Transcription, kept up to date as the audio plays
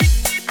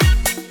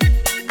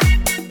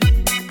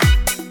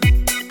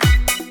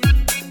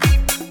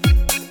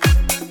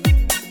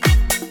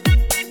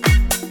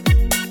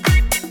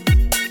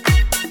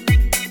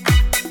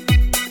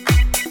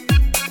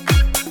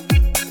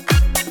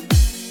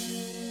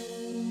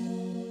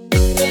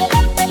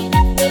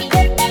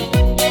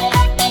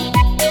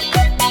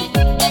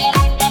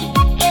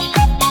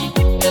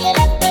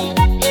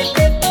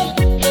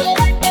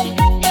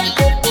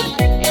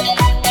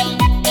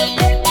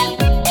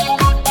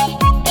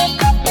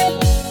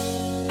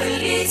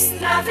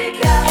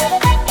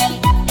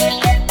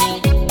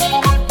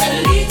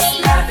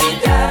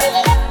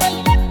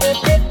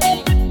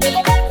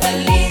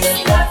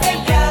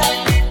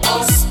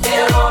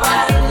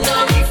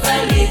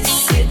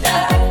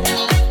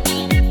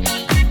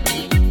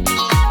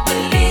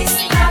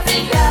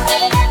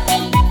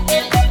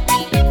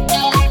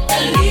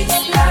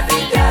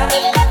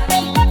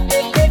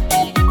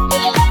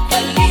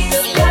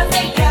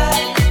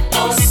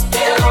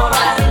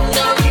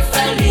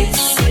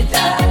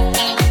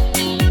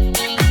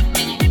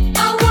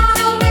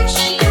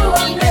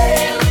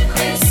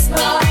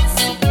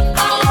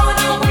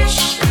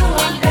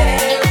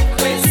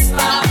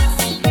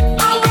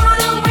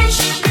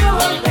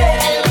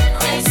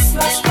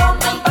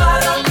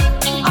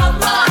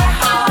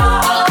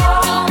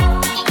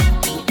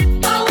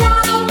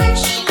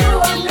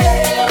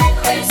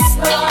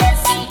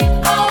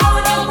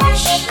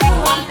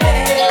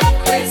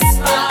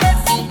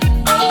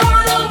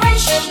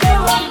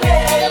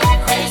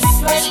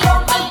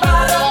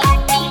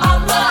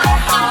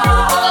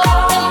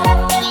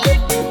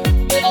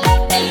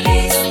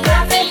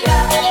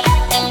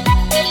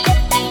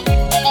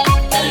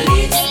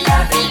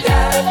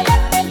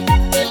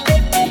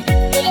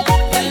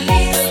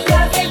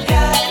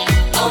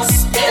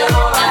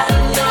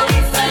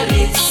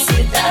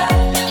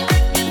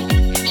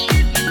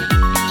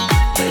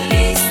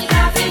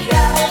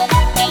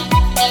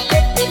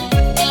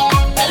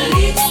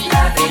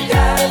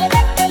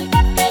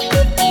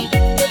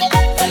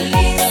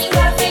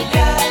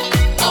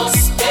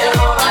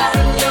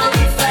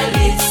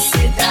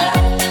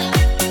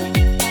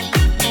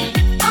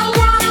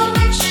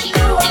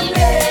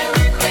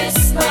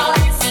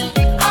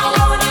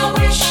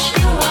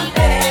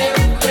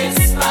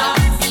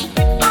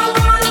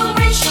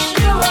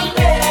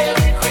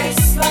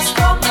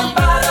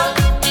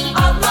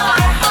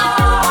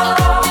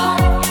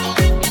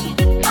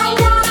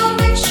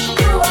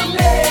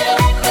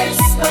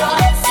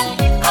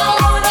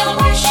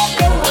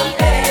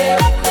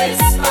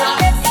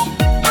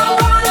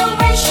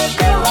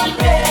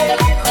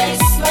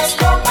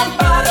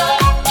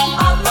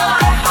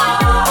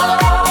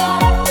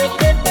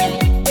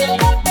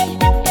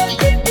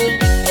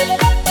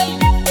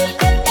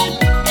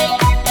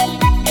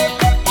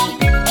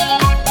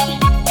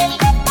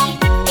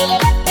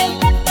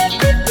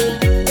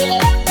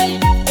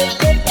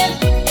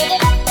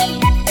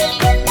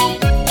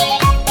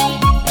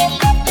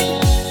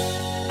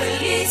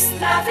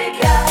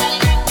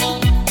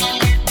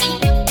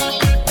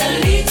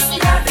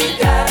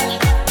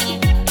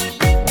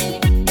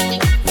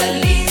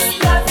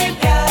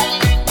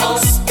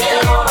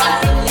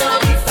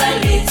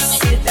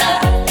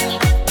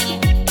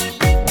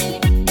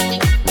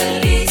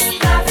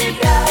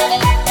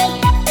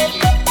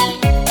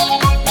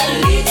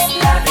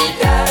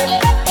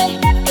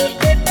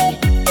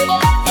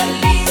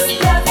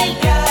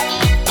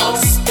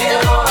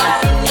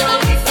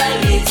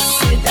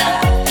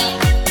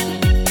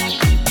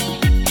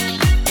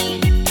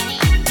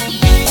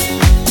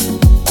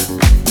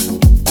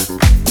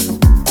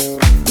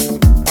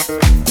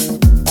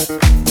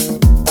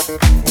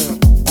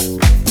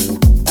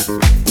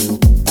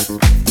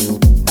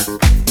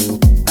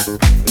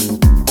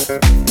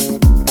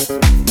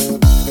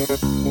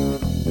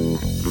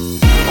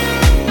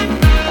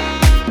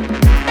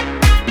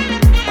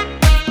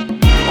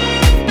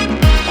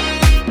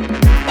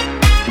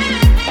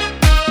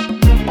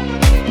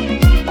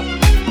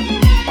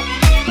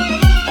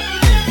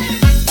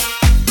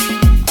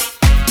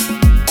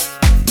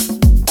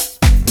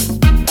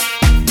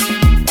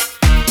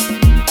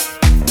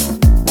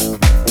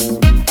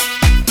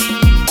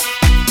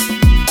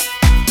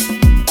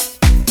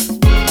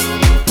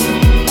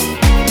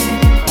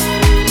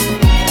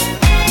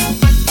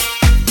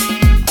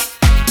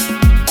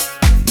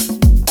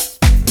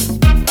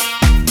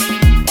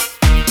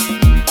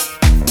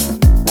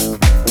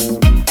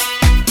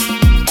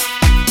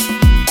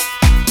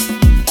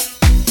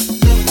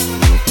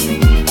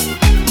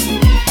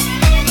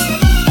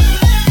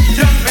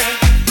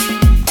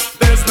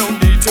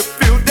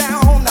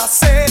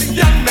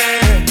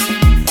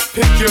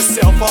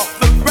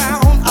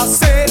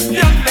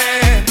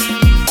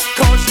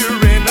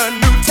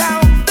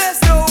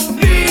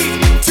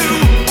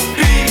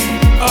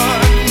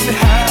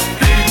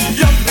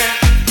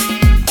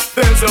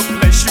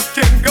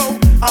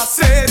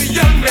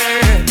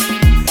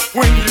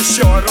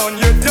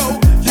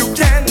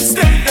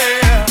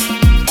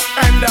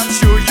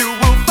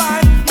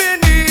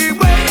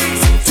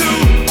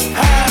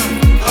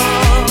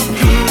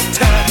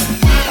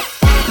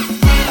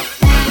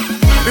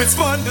It's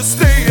fun to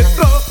stay in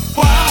the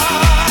wild.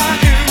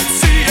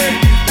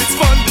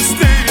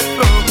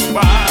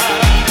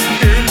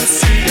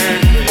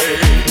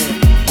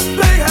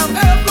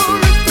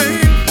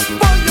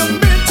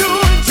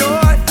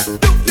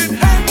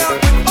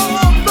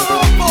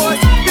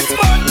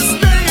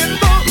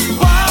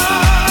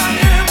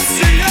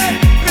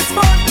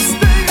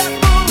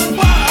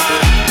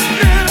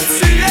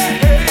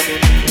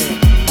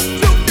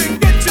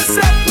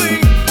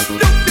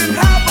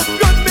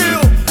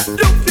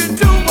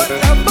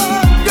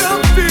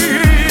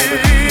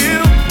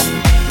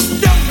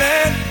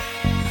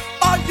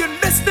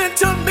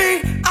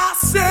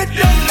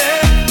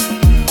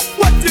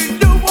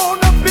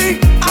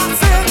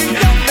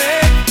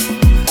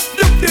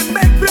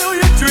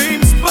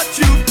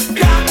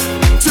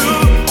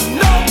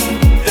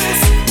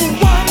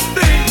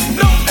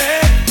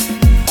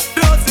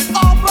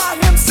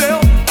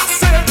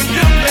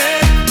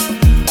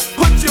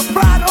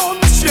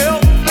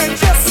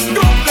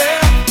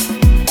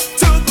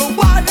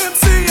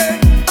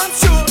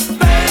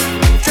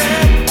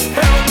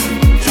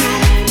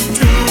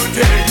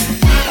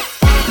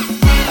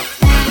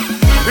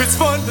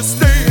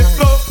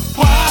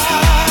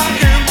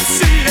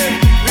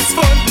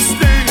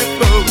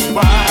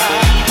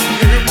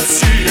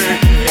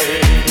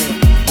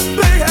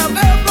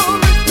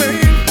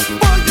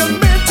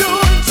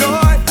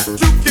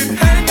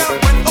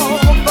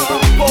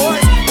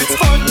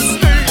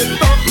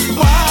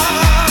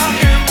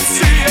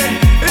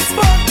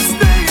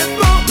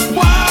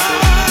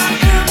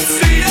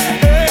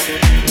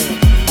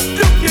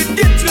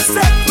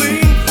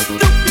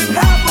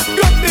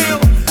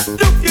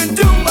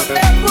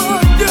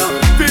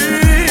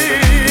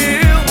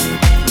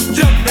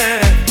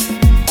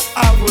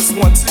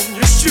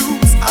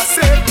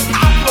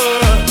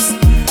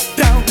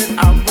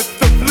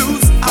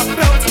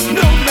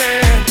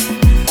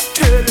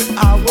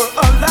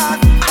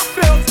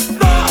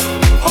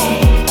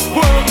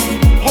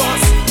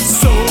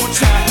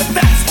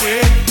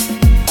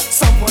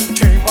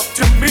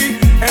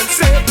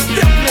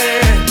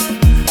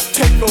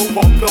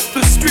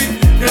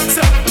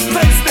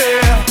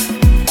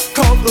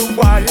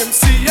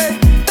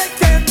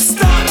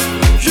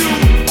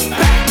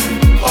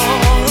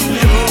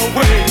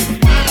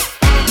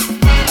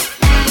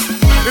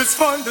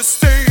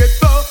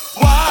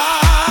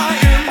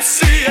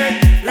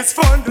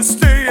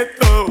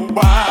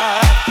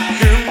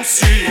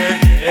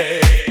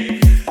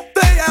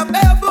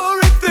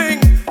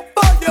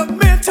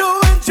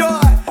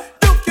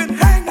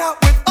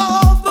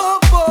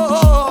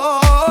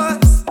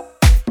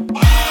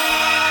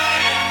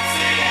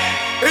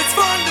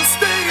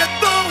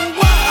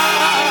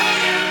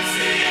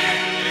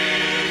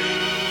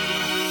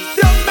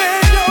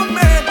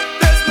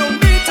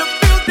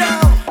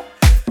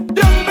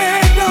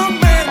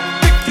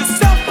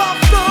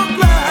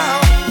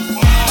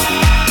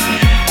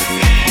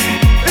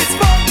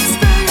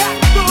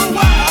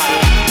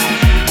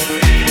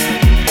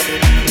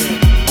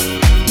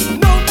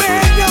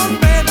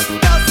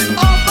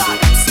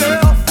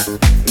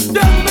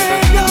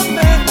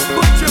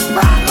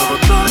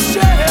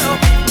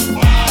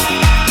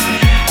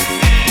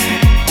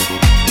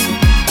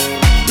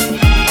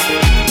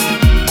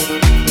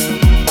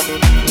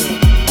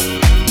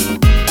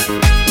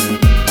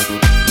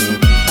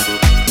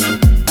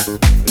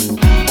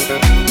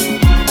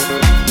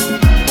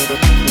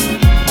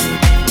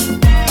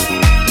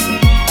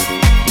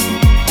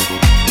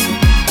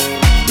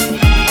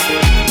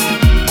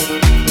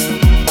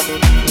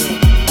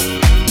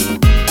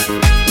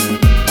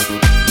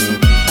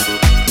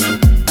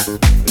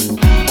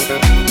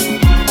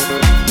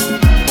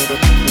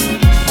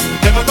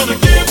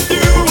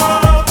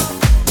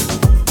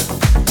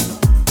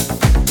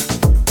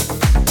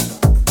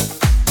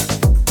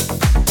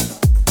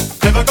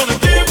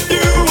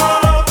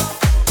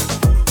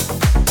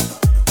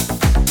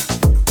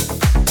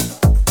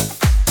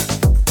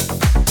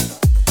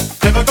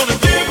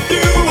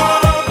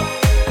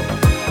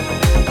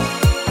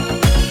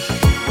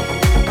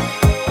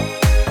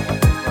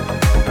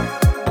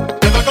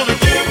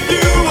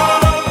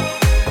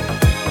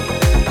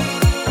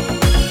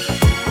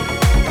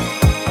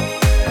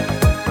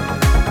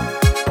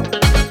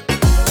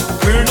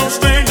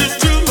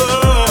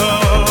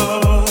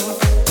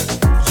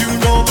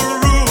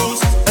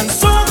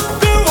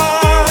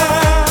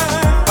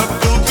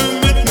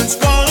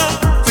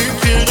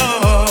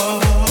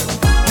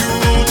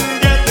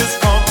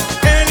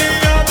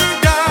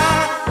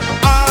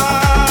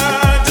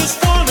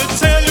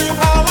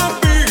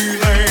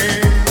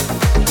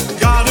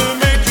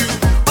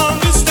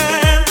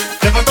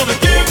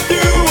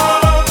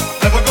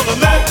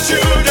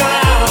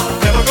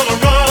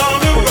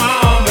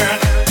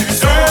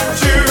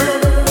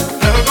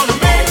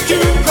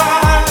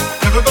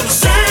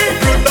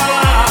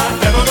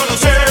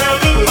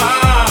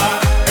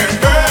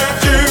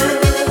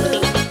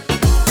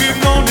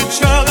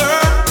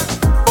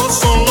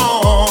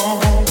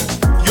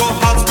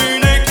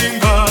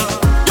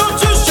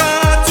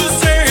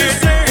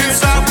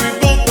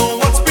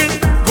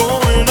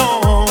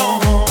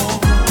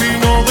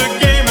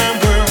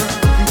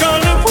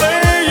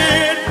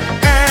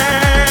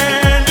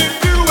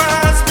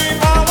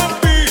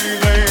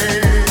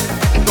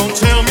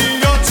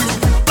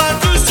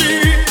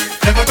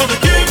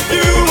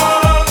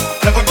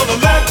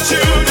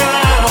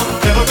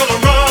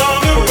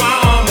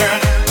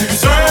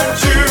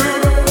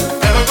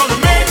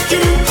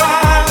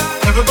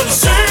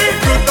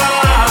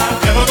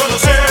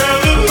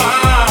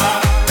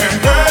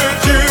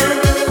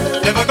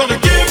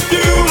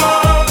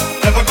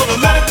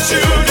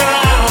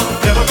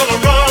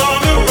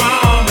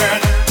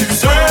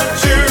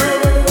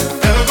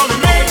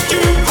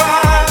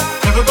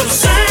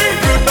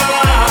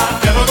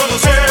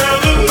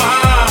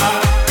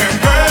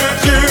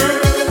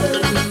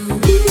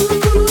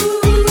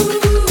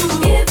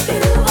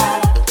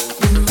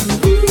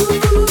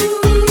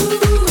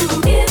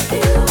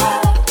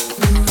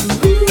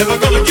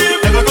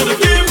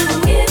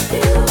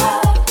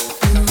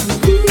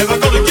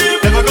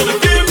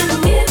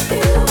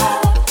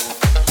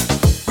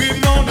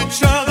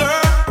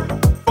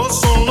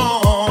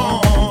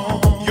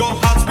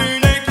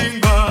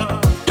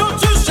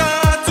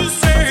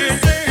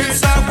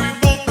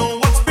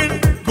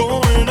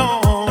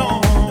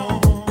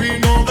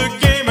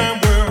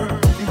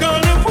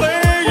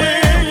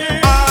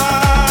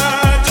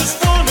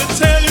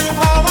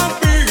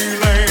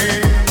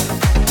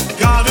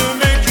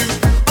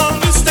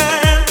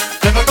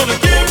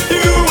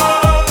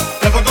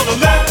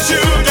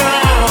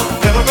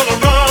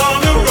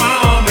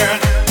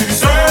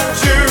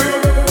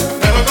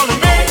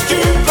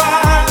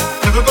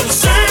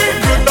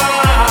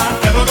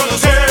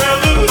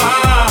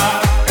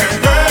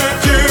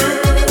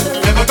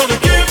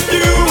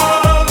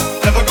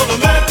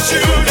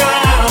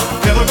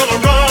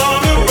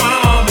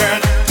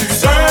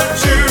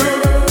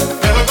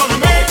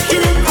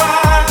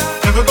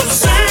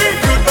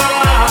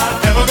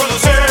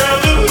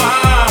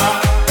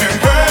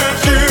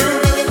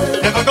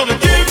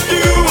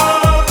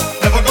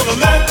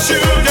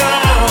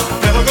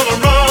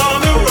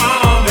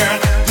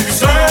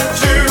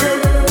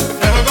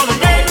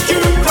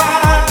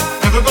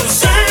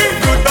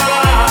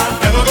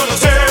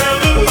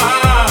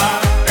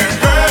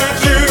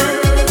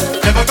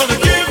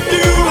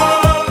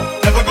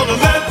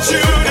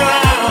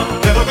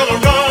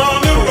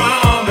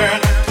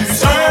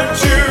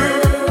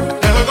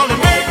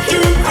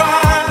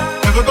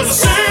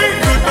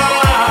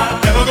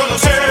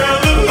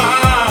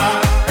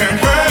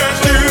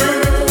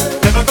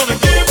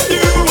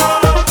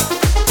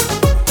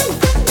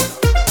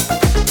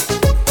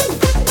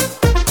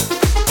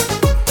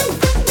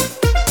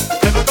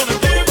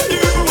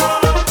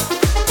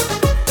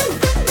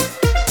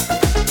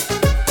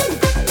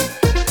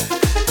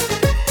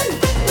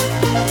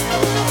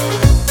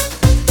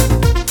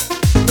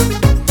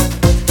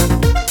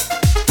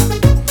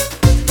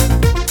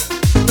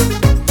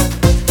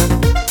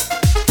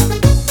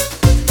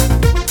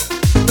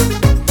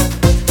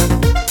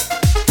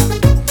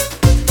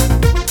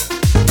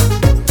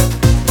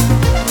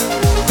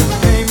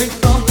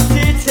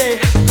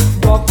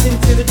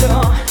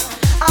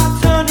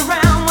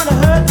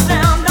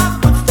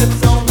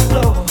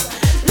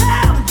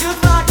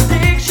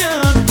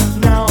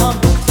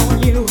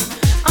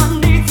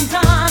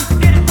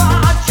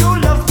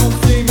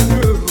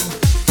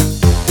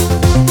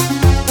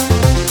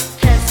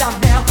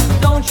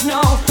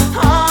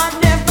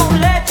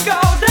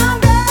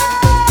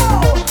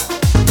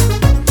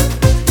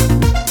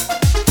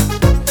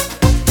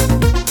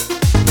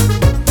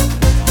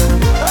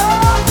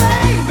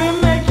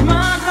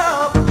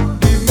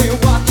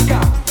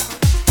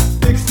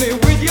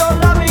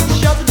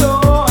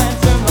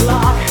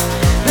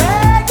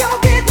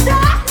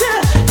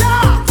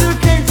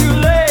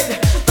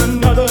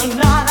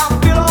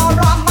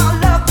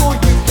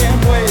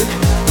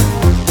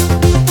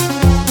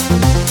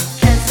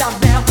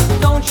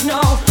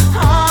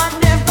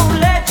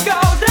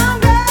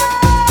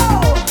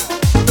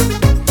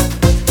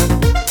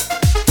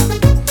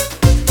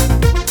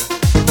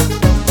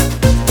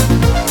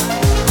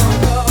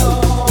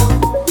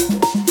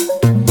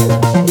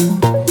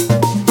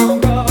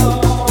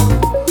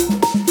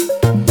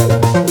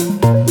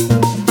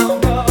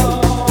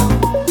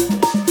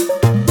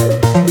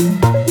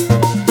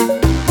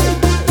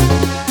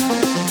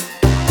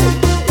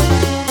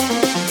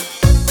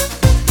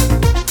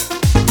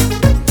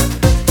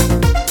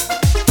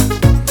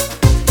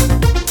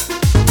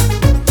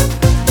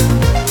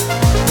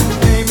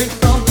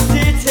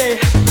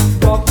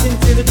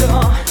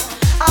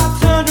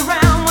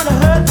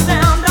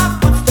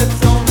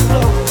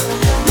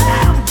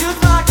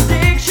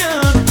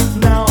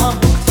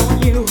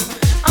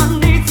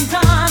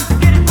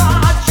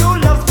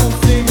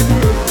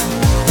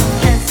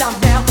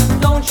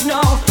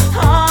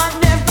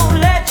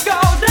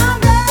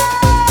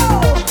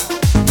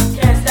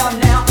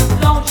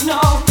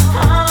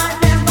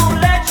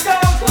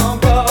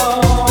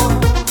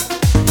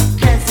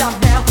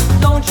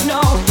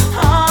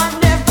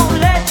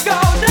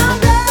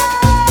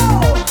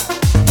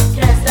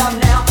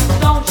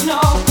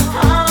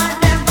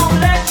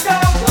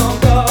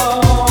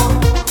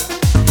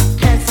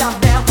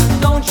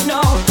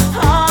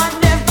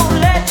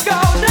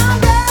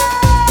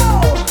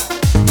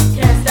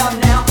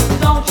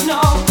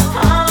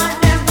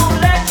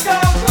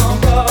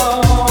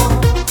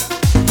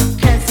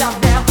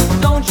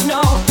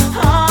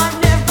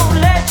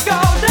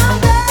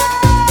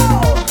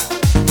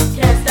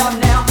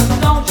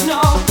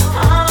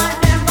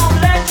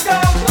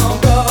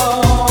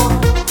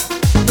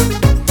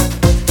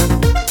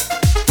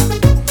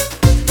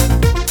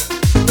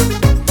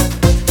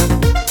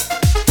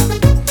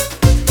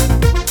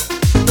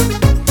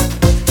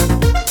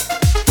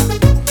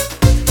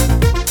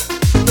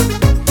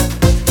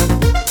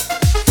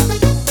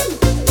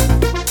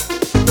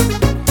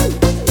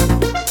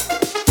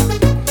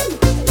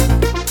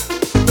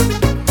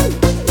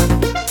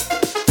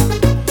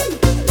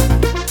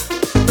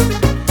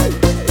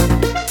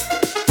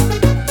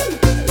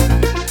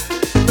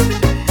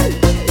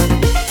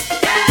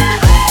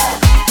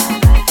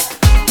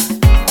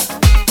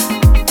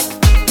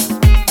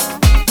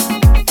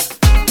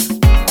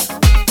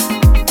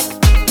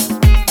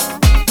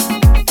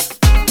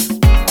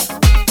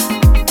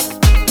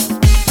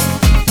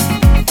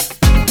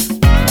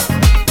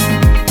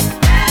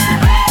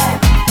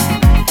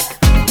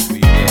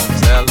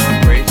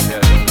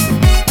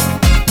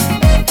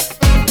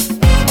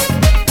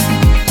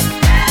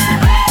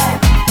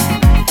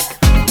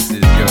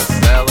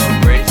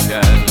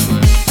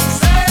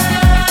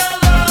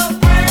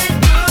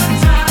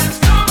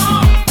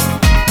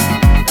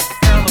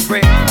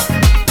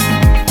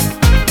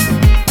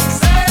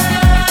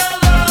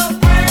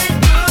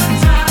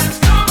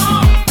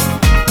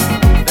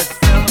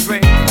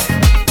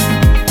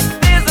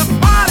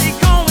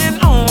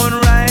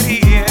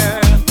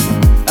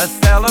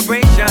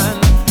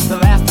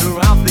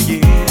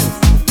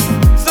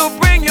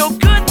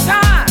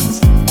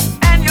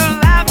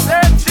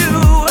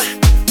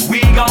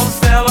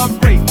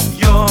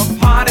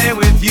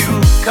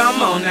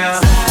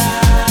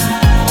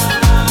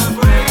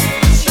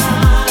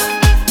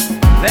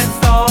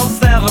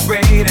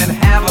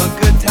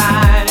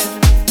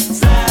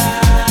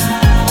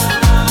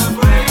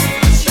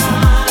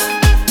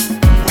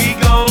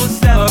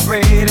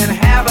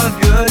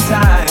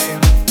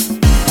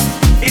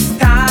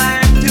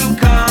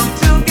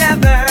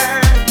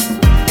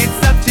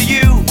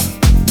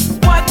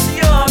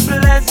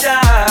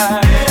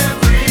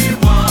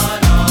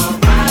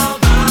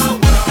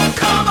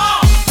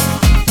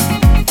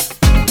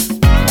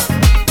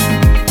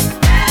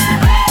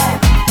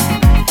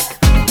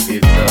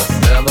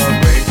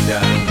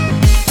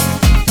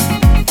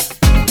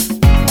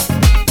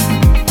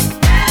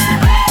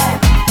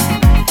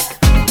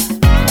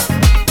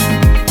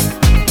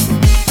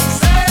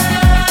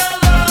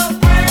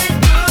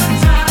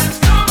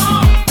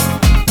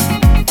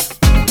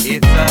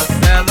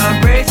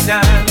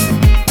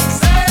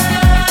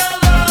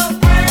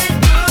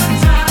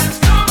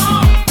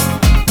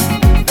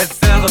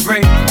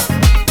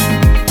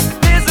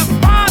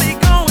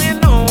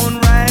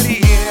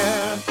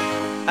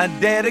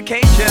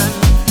 dedication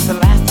to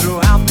last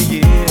throughout the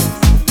years.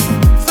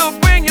 So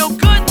bring your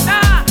good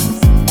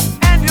times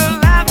and your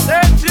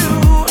laughter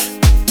too.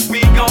 We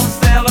gon'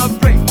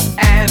 celebrate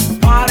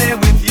and party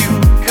with you.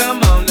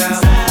 Come on now.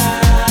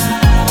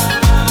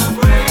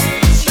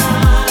 Celebration.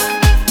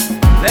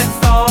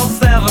 Let's all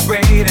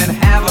celebrate and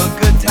have a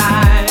good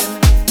time.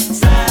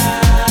 Celebration.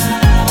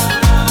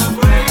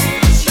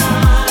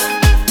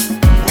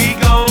 We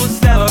gon'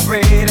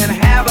 celebrate and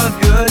have a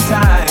good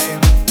time.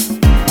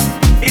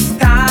 It's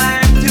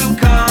time to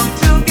come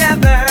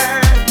together.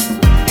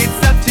 It's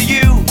up to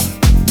you.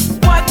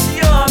 What's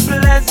your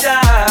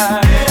pleasure?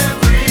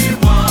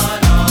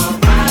 Everyone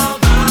around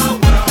the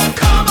world,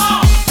 come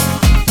on!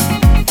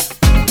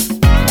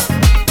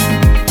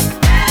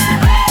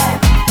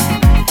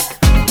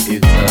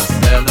 It's a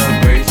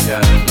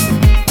celebration.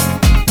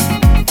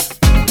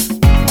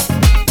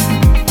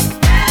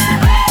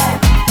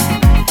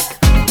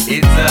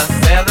 It's a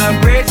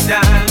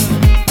celebration.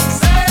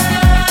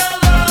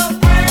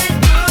 Celebrate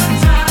good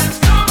times,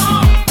 come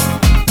on.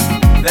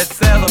 Let's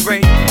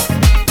celebrate.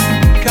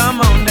 Come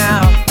on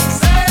now.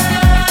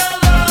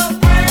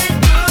 Celebrate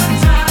good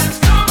times,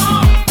 come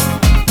on.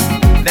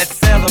 Let's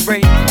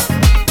celebrate.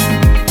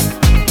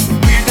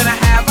 We're gonna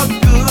have a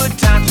good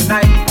time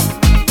tonight.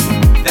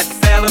 Let's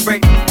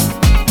celebrate.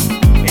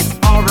 It's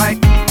alright.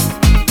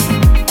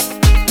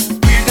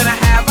 We're gonna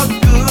have a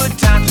good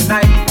time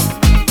tonight.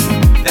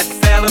 Let's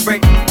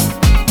celebrate.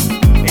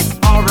 It's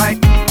alright.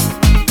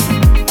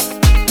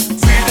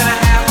 We're gonna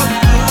have a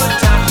good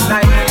time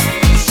tonight.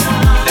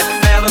 Let's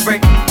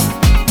celebrate.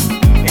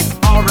 It's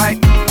alright.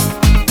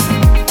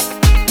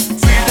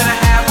 We're gonna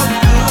have a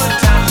good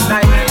time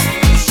tonight.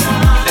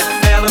 Let's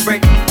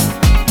celebrate.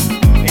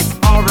 It's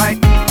alright.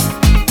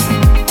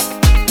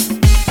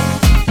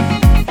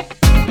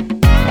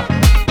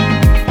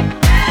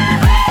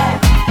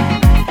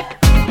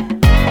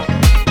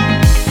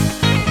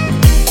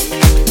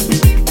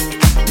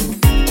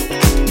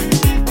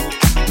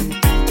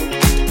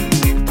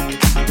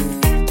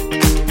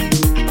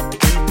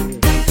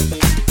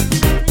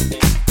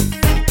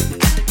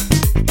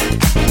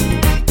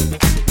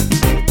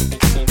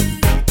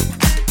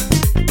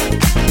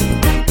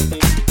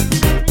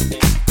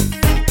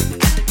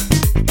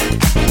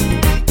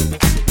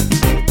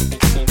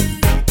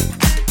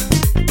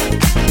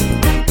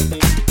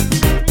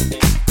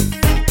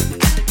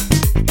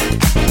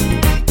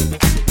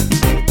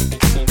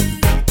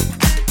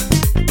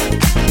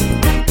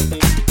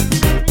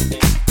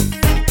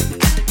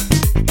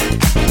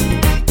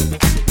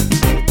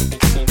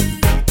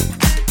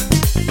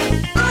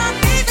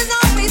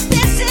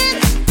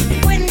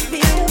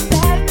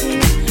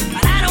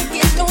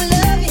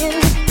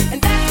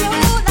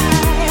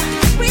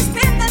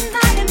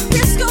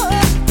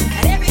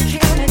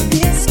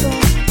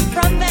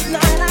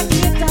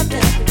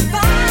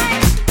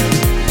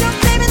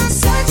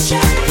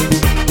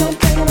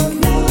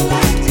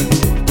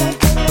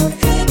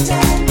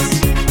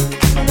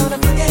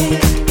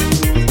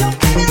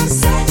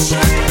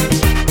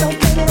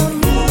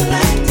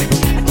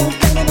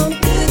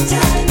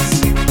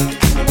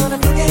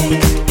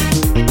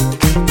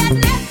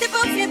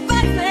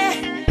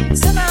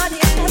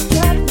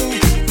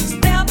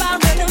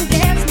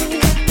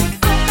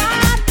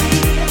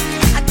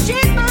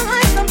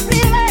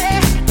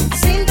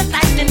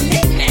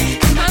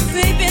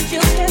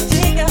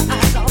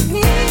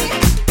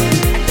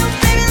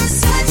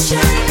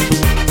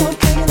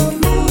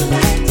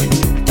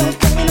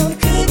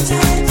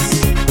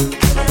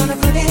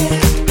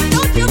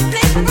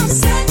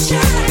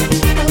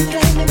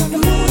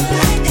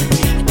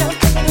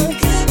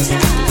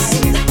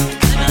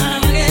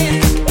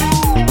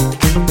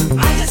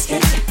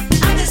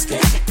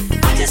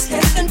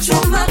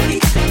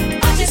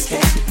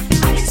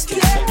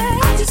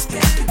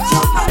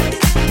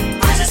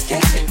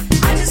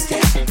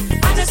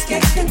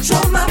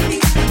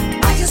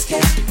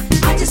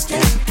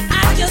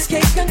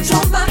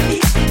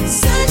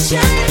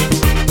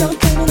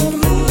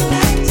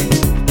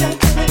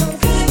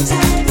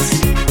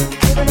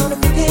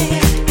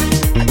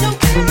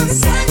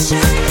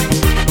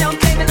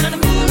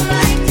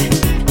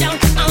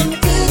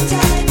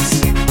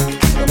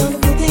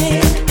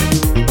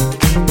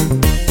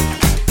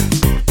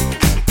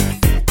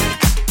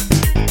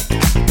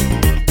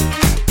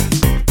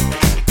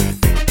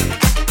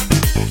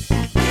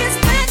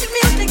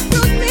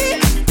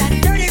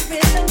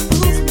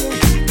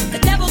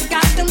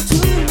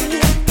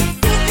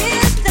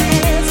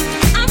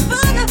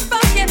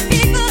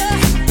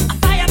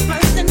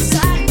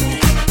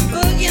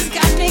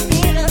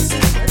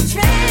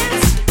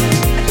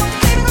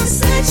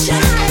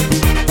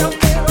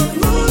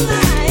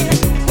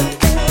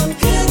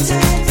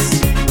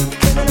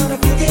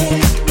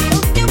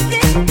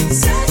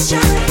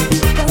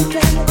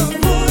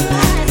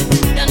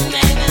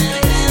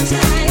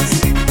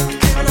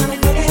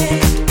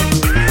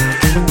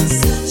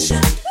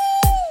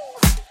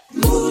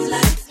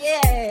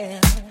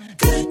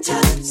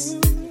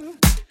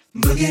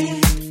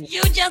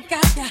 You just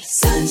got that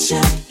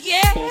sunshine,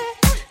 yeah,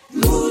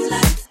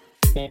 moonlight.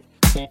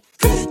 Good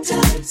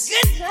times,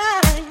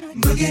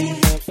 boogie.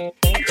 Don't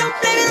blame it on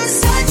the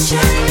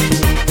sunshine.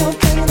 Don't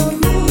blame it on the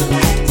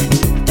moonlight.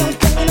 Don't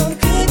blame it on the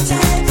good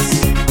times.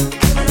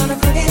 Blame it on the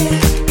boogie.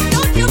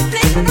 Don't you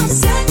blame it on the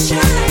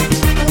sunshine.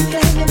 Don't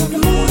blame it on the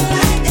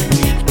moonlight.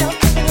 Don't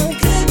blame it on the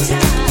good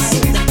times.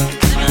 Blame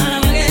it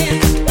on the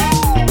boogie.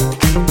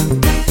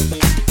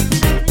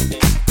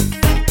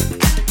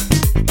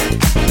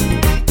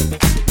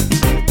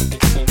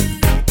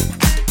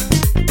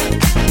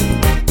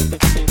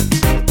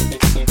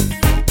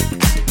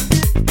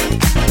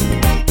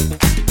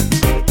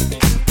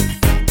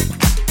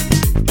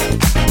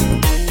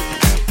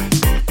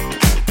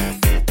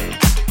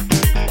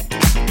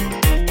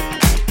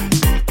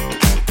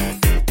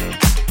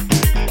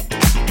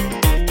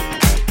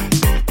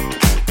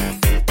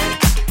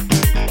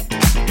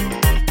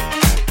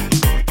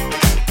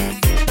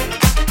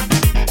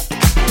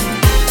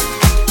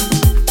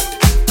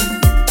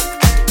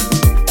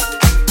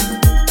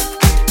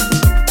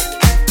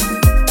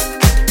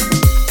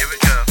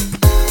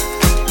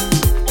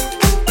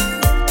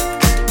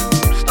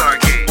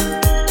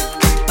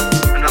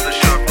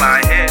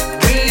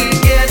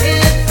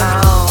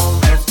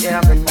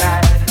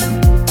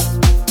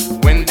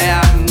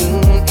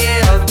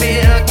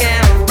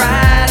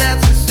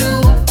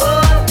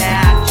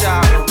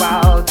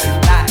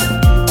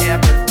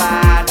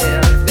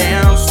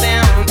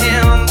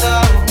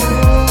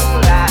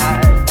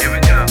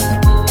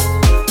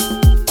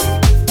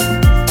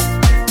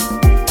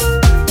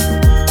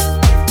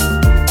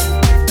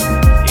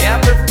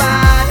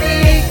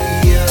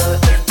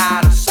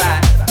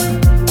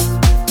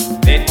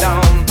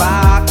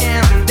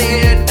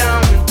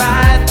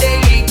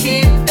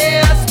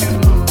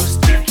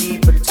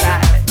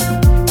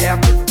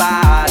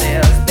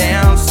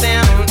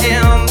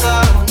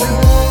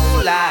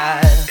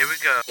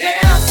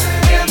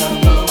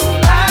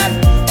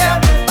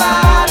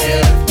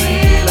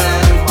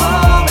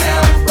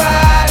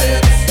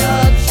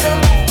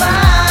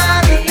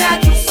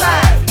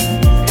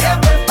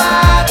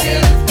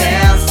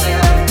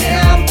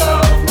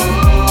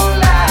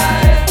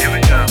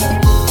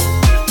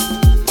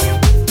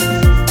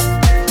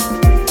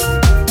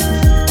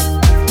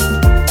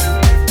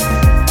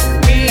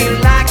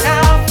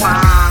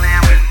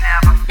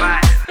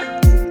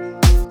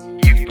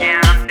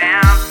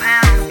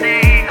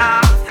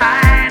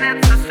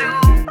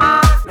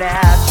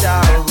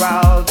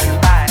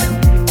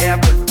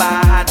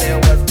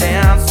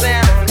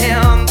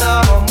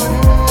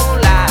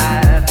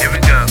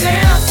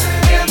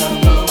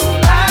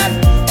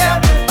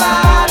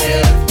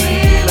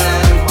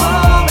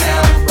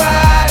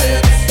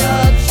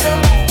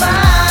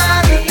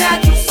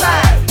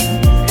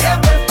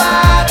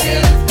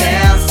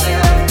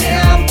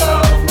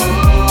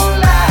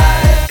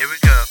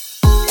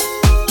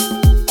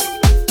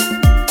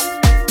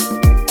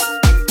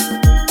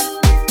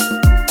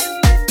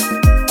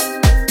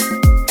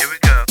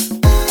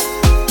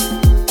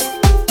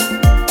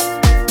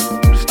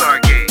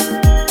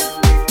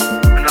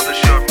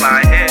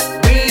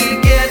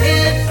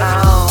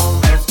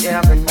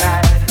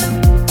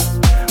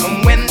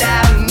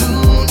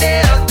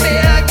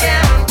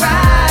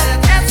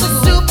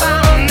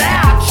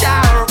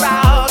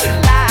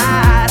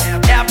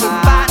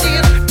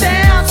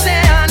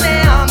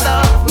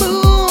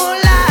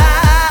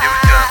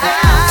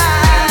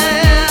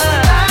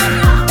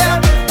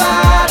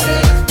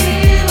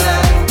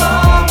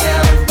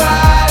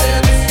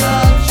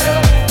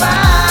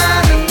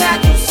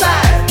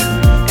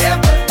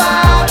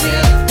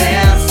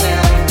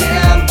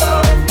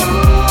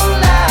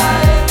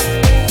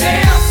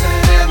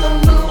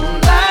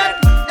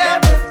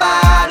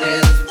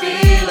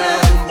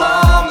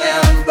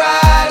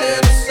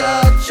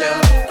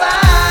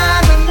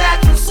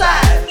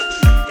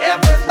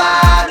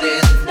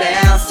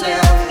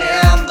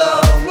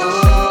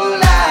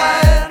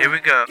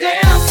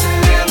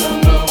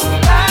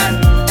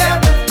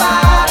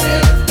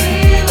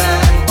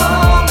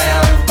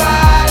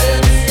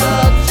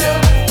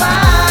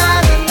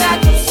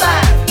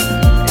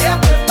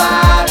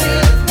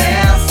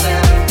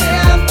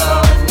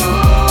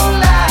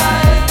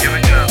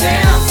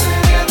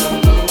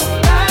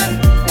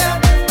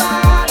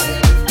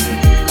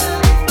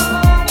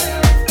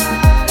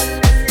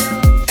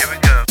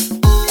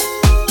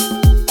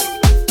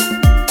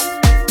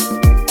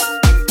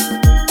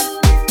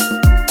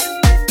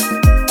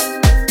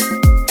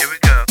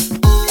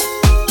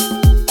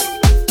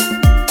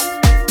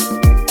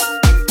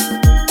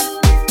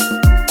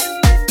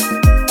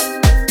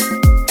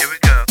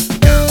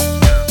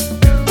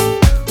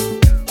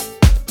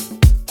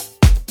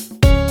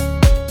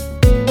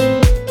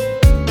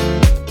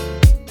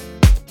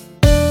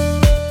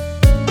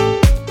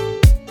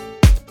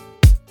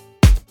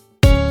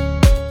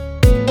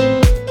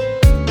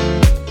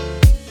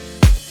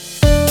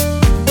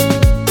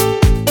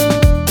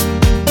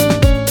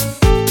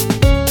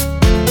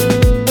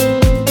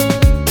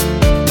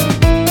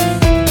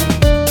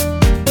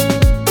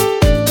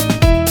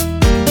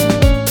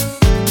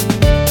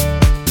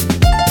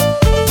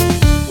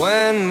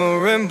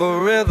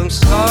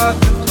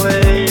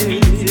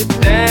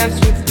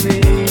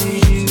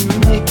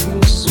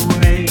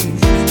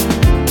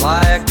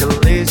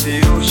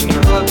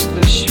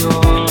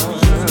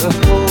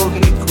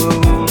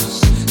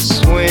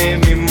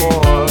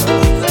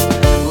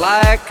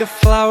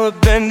 flower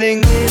bending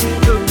in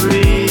the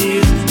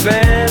breeze.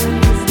 Bend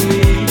with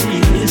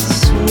me,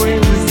 sway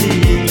with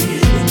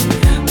ease.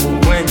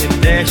 When you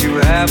dance, you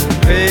have to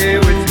pay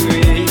with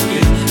me.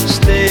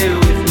 Stay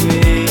with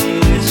me,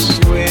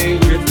 sway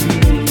with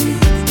me.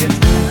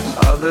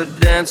 Other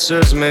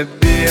dancers may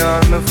be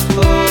on the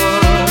floor,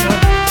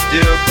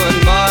 dear, but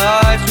my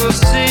eyes will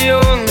see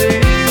only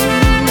you.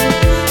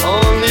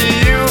 Only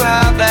you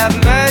have that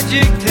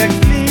magic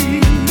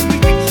technique.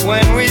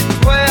 When we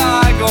sway,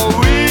 I go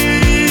weak.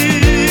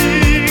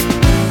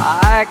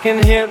 I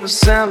can hear the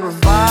sound of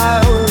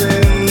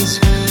violins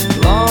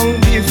long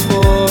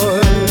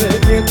before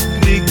it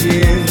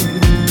begins.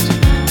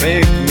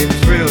 Make me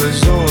thrill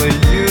as only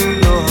you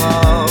know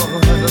how.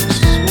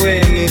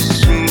 Sway me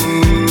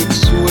smooth,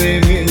 sway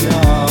me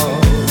now.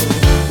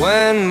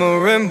 When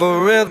marimba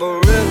rhythm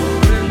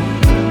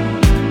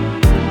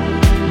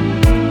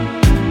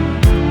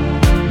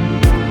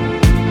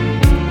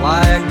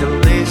like a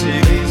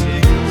lazy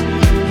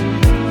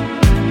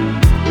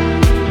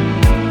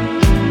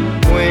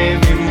sway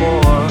me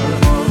more.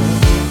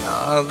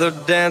 Other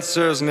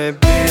dancers may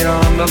be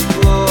on the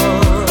floor,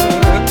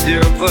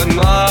 dear, but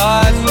my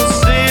eyes will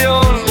see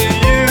only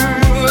you.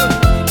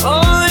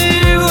 Only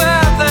you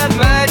have that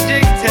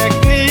magic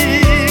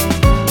technique.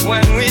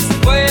 When we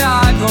sway,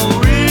 I go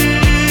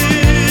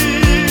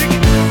weak.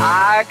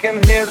 I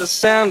can hear the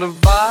sound of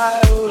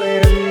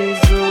violins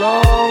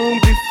long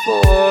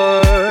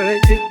before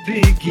it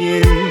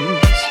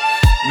begins.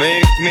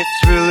 Make me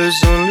thrill as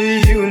only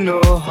you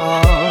know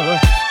how.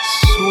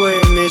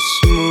 Sway me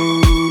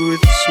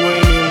smooth, sway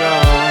me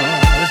now.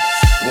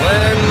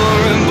 When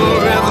marimba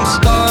rhythms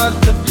start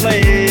to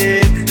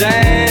play,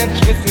 dance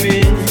with me,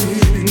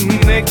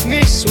 make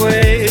me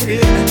sway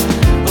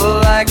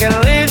like a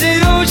lazy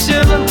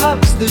ocean that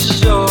hugs the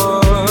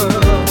shore.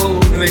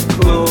 Hold me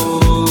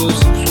close,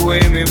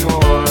 sway me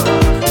more.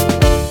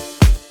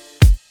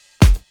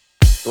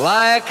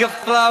 Like a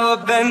flower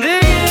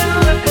bending in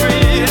the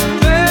breeze.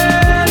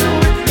 Bend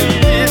with me,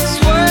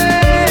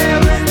 sway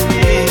with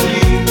me.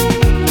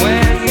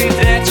 When we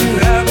dance, you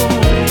have a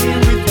way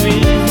with me.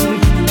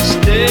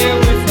 Stay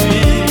with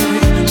me,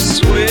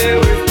 sway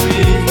with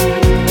me.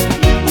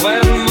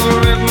 When the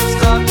rhythms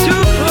start to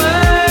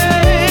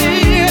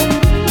play,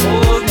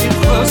 hold me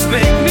close,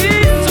 make me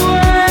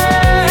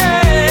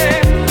sway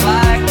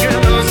like an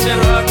ocean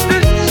up the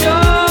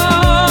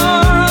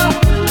shore.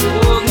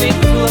 Hold me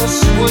close,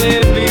 sway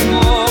me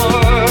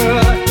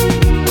more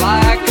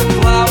like a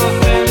flower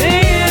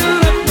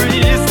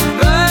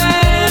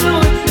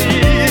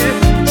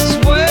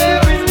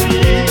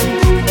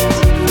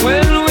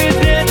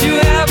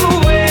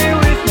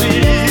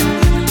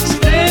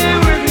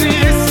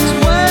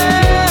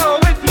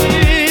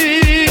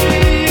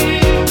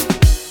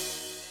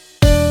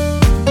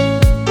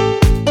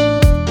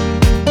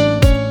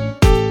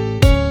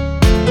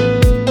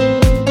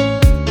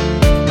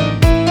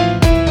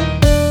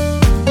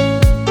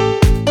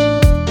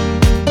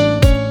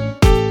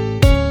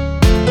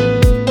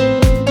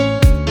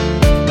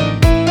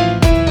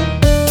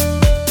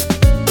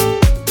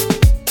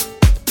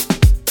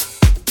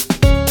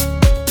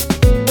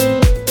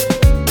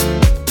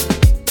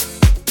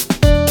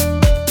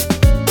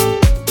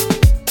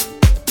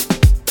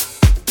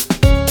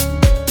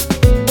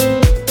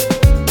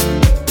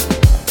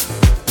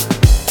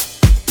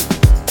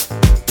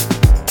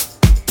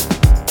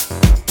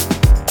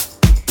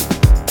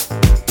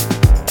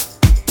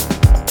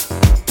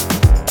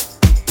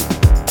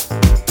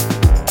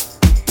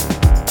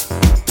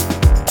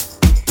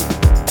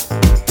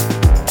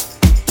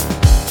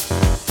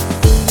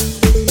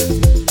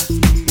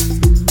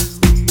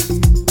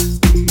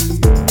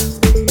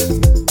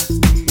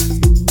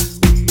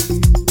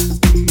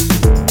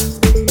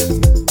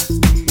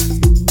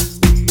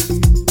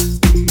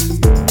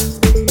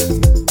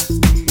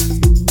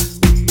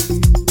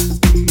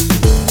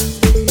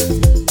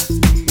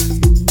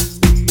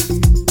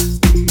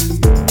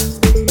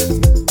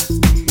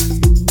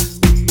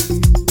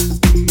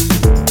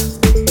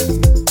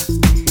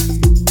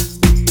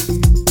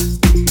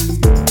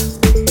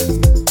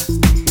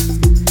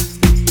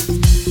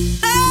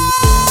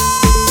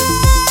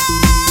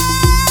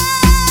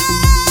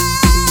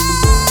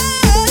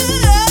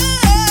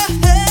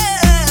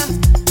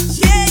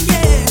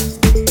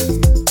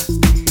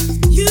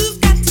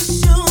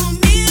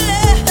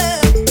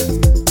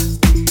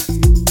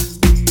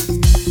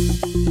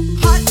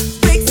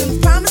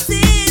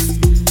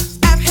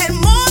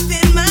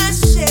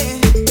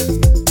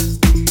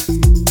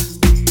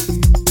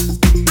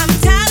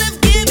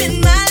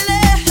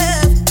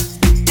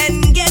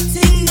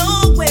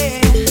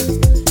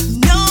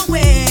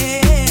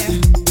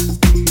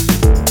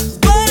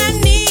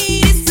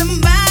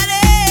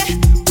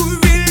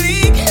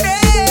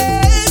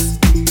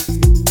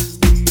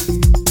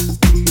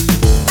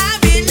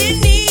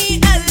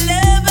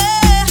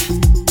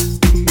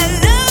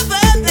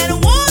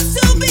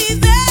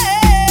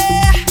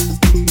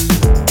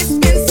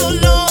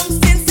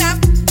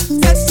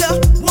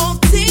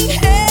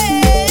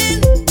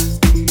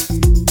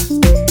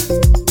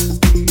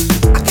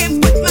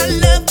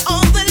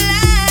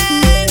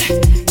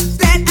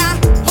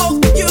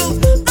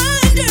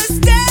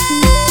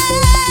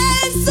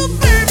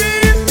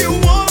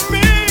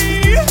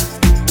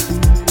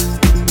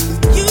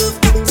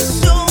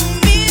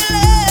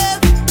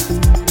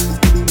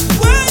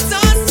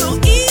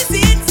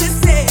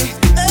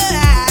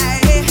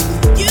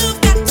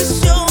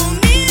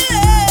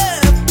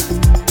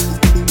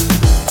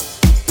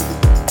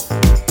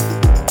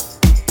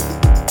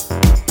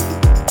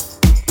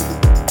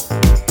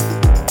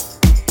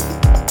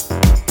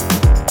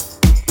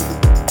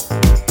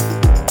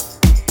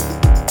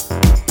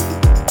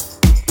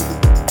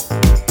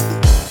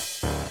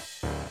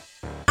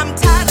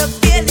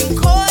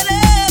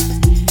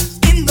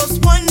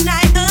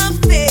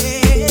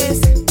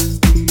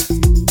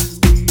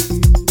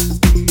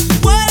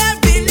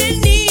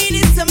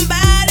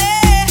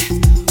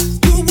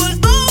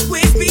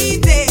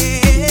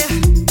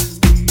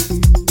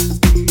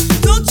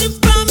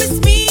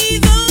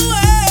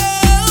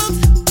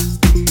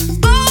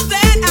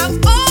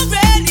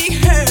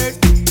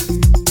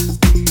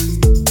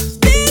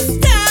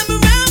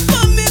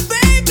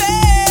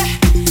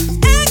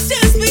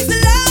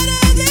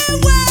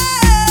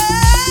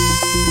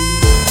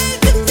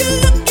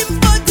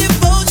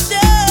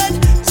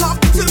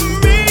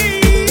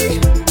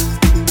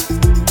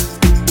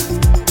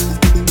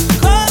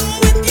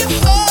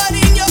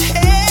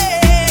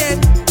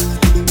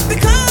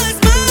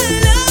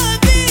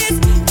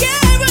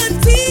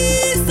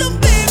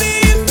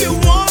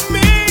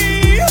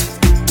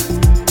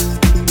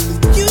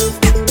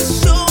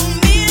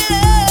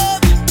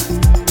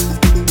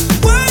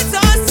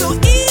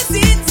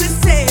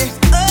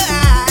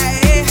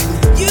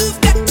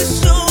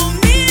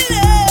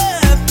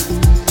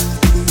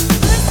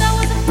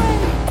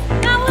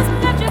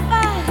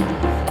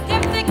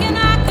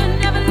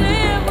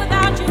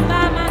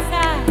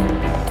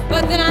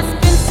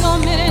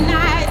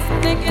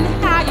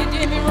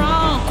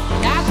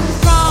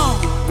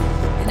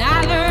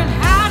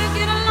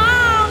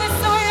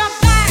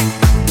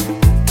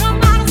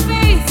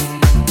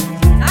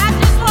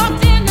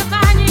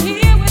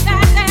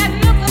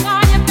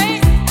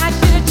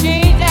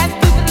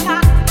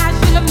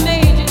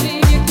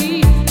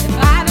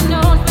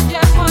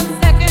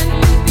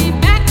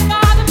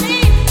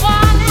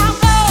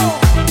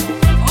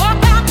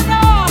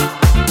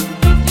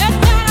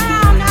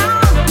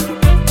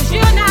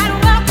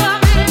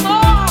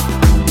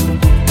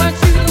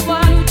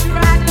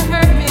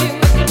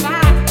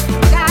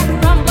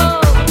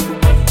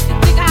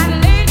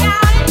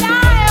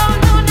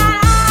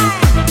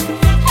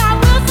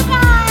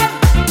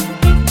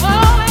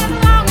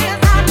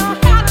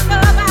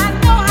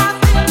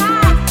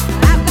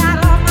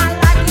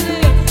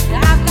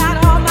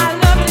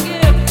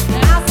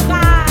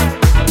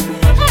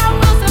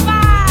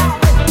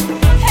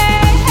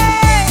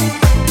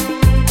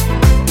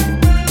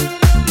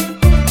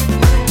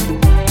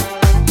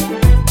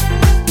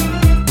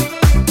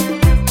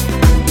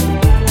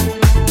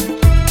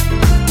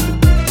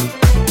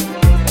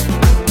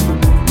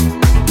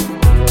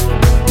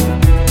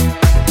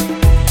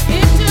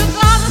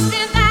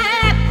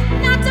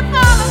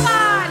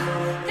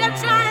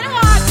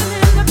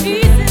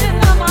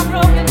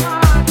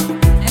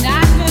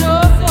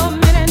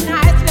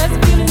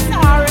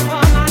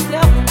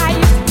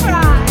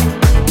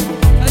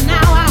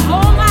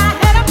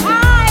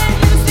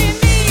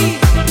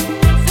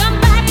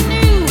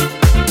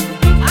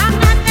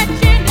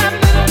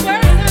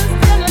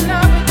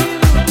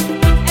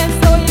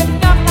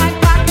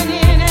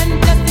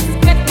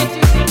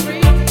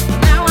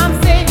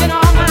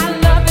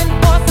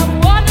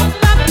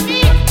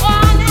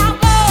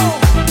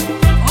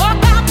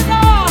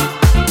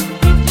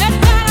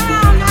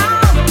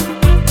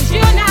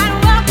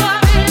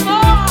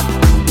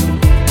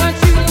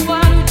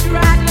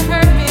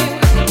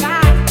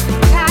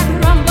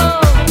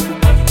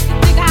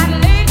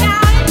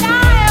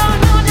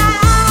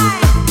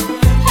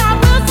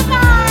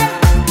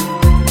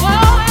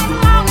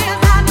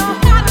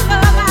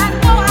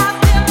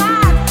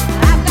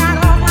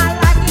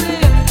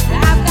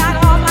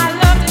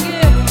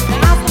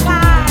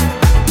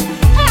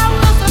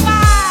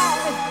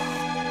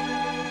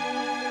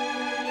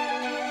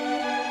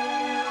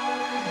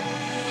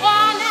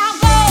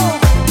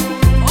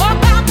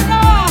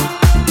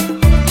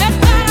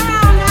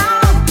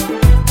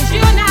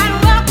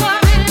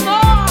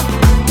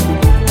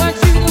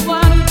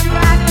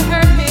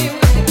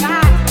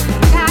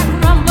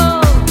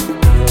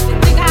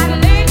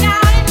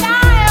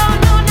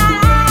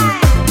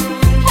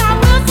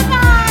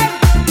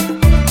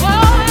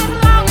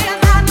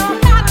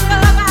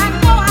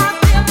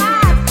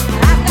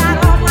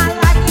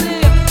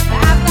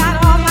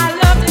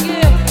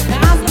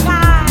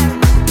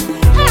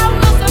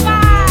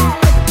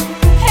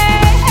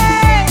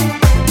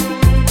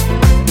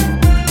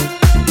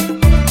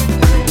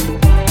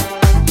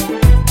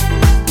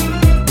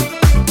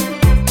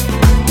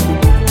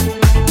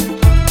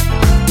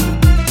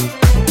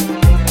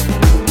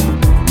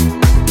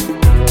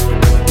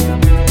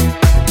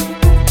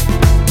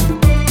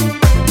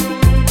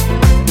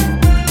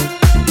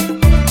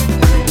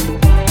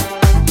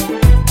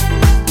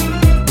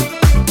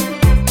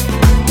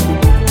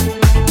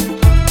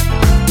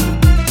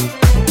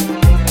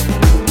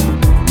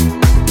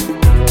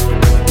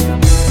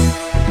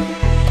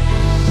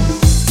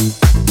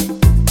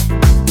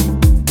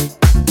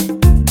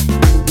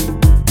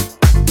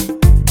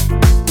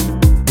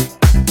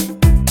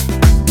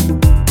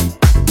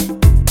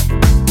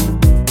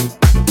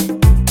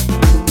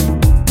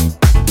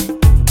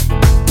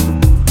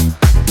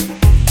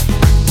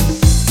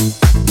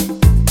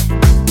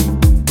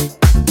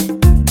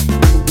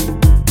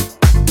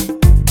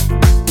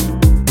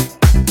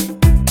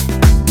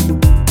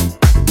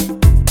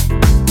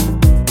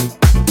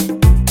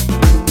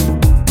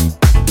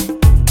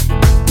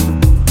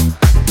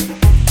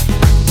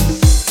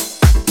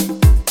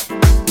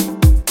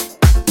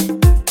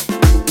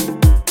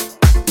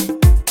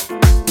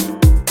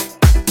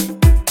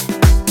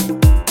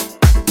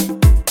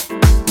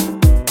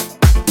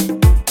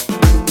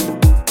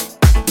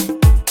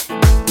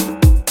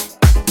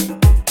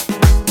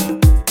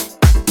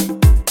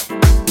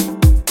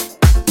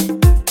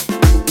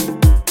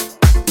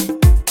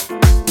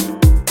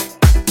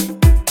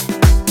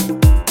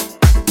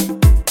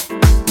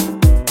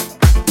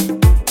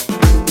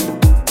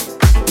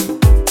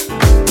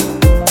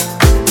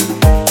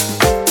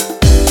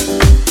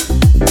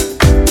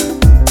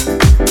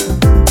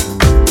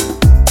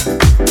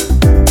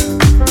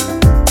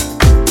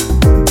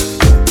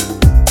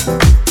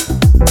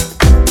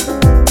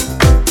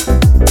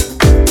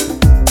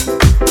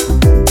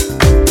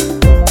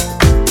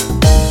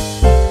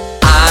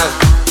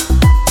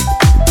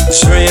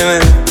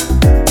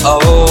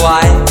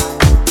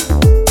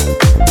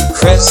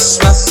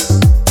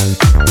Christmas,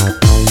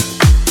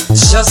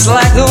 just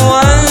like the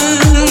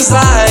ones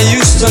I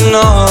used to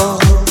know,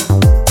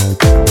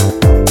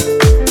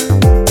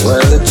 where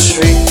the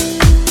tree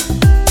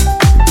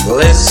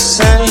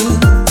glisten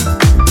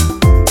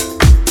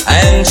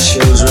and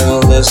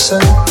children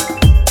listen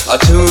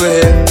to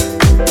hear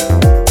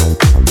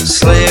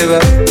sleigh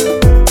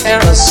in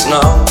the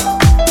snow,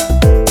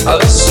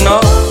 the snow.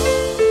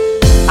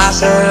 I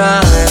said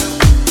I'm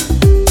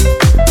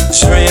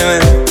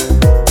dreaming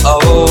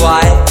of a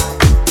white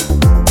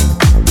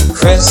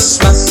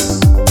Christmas,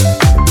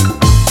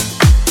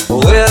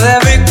 with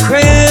every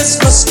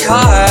Christmas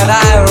card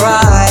I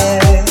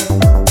write.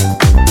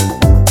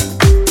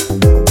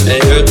 May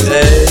your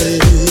day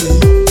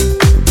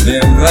be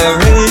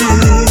merry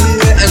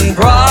and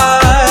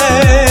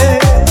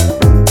bright,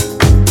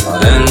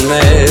 and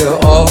may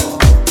all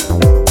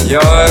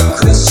your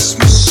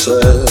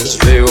Christmases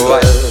be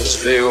white,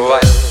 be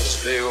white,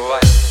 be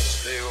white.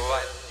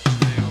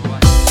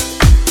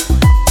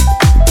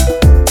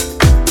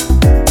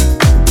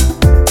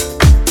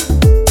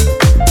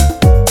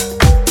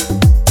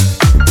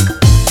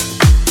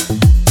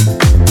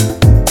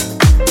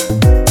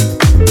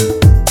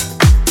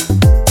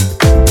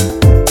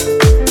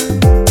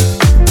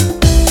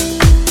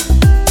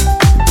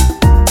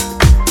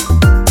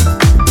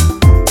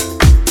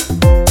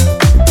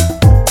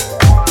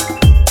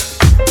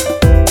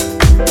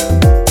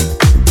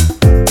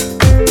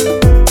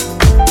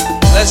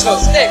 Let's go,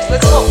 Sticks,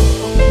 let's go.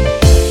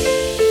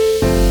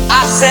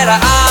 I said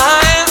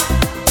I'm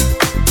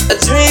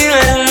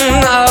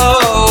dreaming of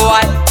a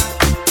white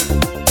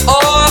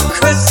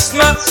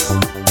Christmas,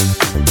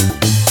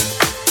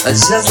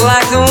 just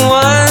like the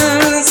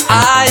ones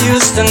I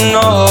used to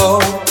know,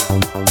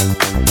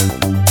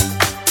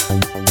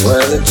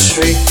 where the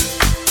tree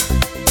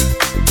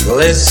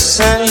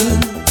glisten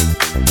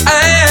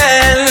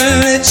and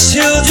the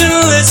children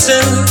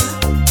listen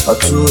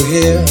to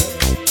hear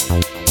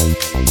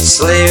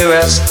sleigh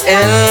rest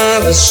in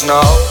the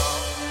snow.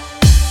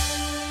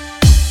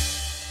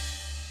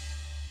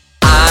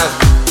 I'm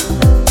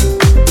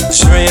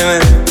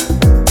dreaming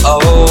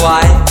of a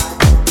white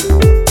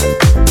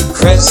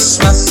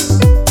Christmas,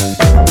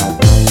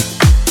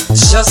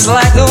 just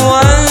like the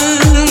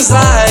ones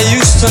I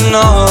used to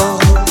know,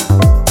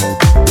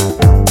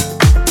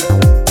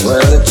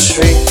 where the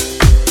tree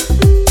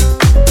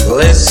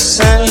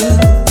glisten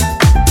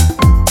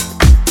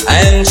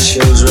and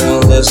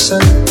children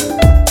listen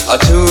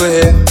to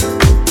hear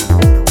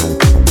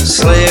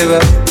sleigh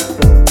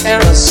in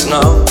the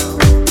snow,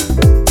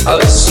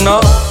 the snow.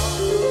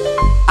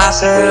 I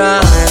said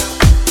I'm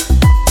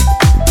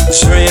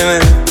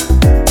dreaming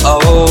of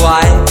a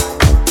white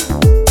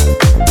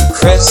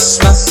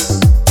Christmas,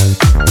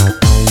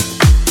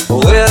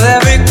 with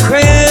every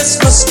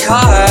Christmas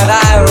card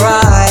I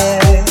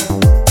write.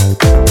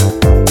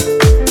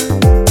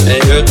 May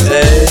your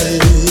day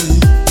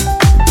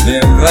be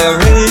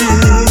merry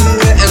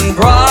and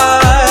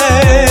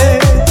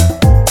bright,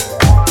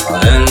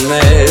 and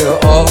may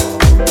all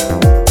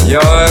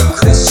your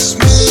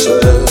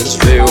Christmases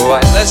be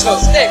white. Let's go,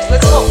 Sticks,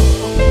 let's go.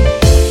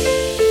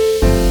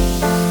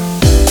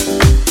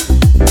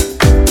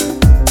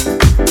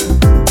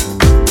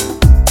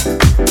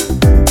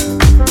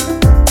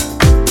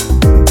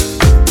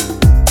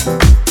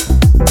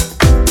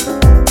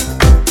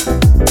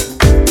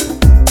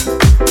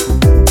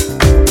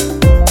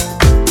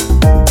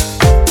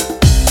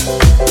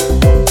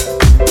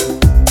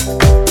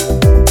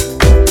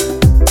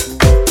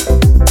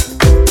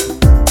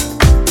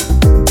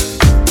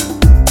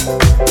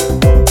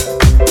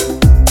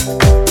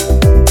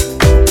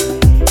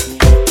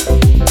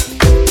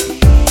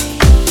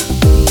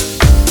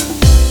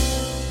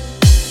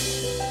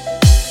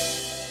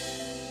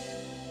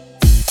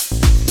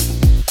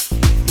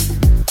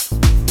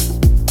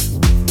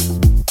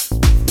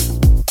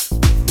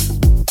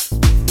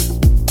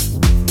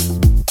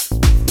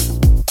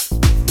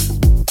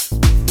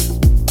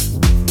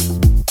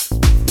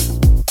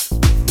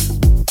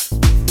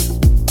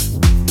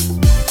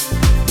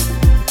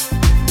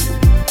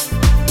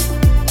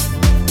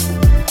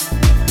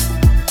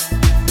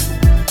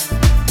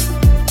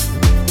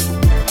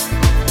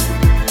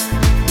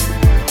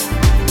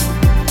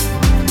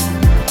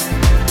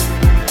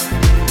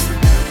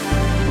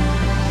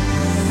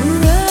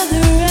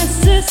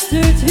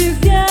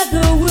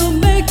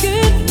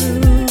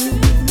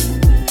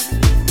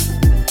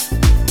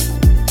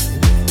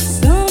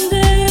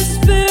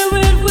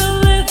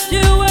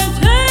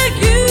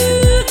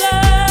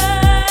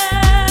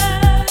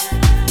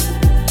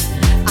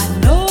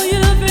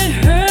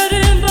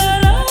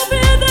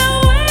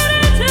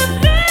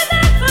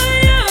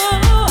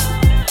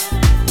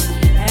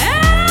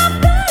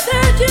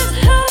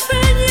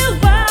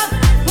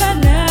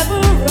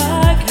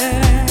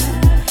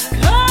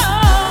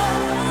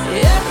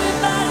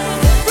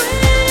 Everybody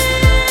free.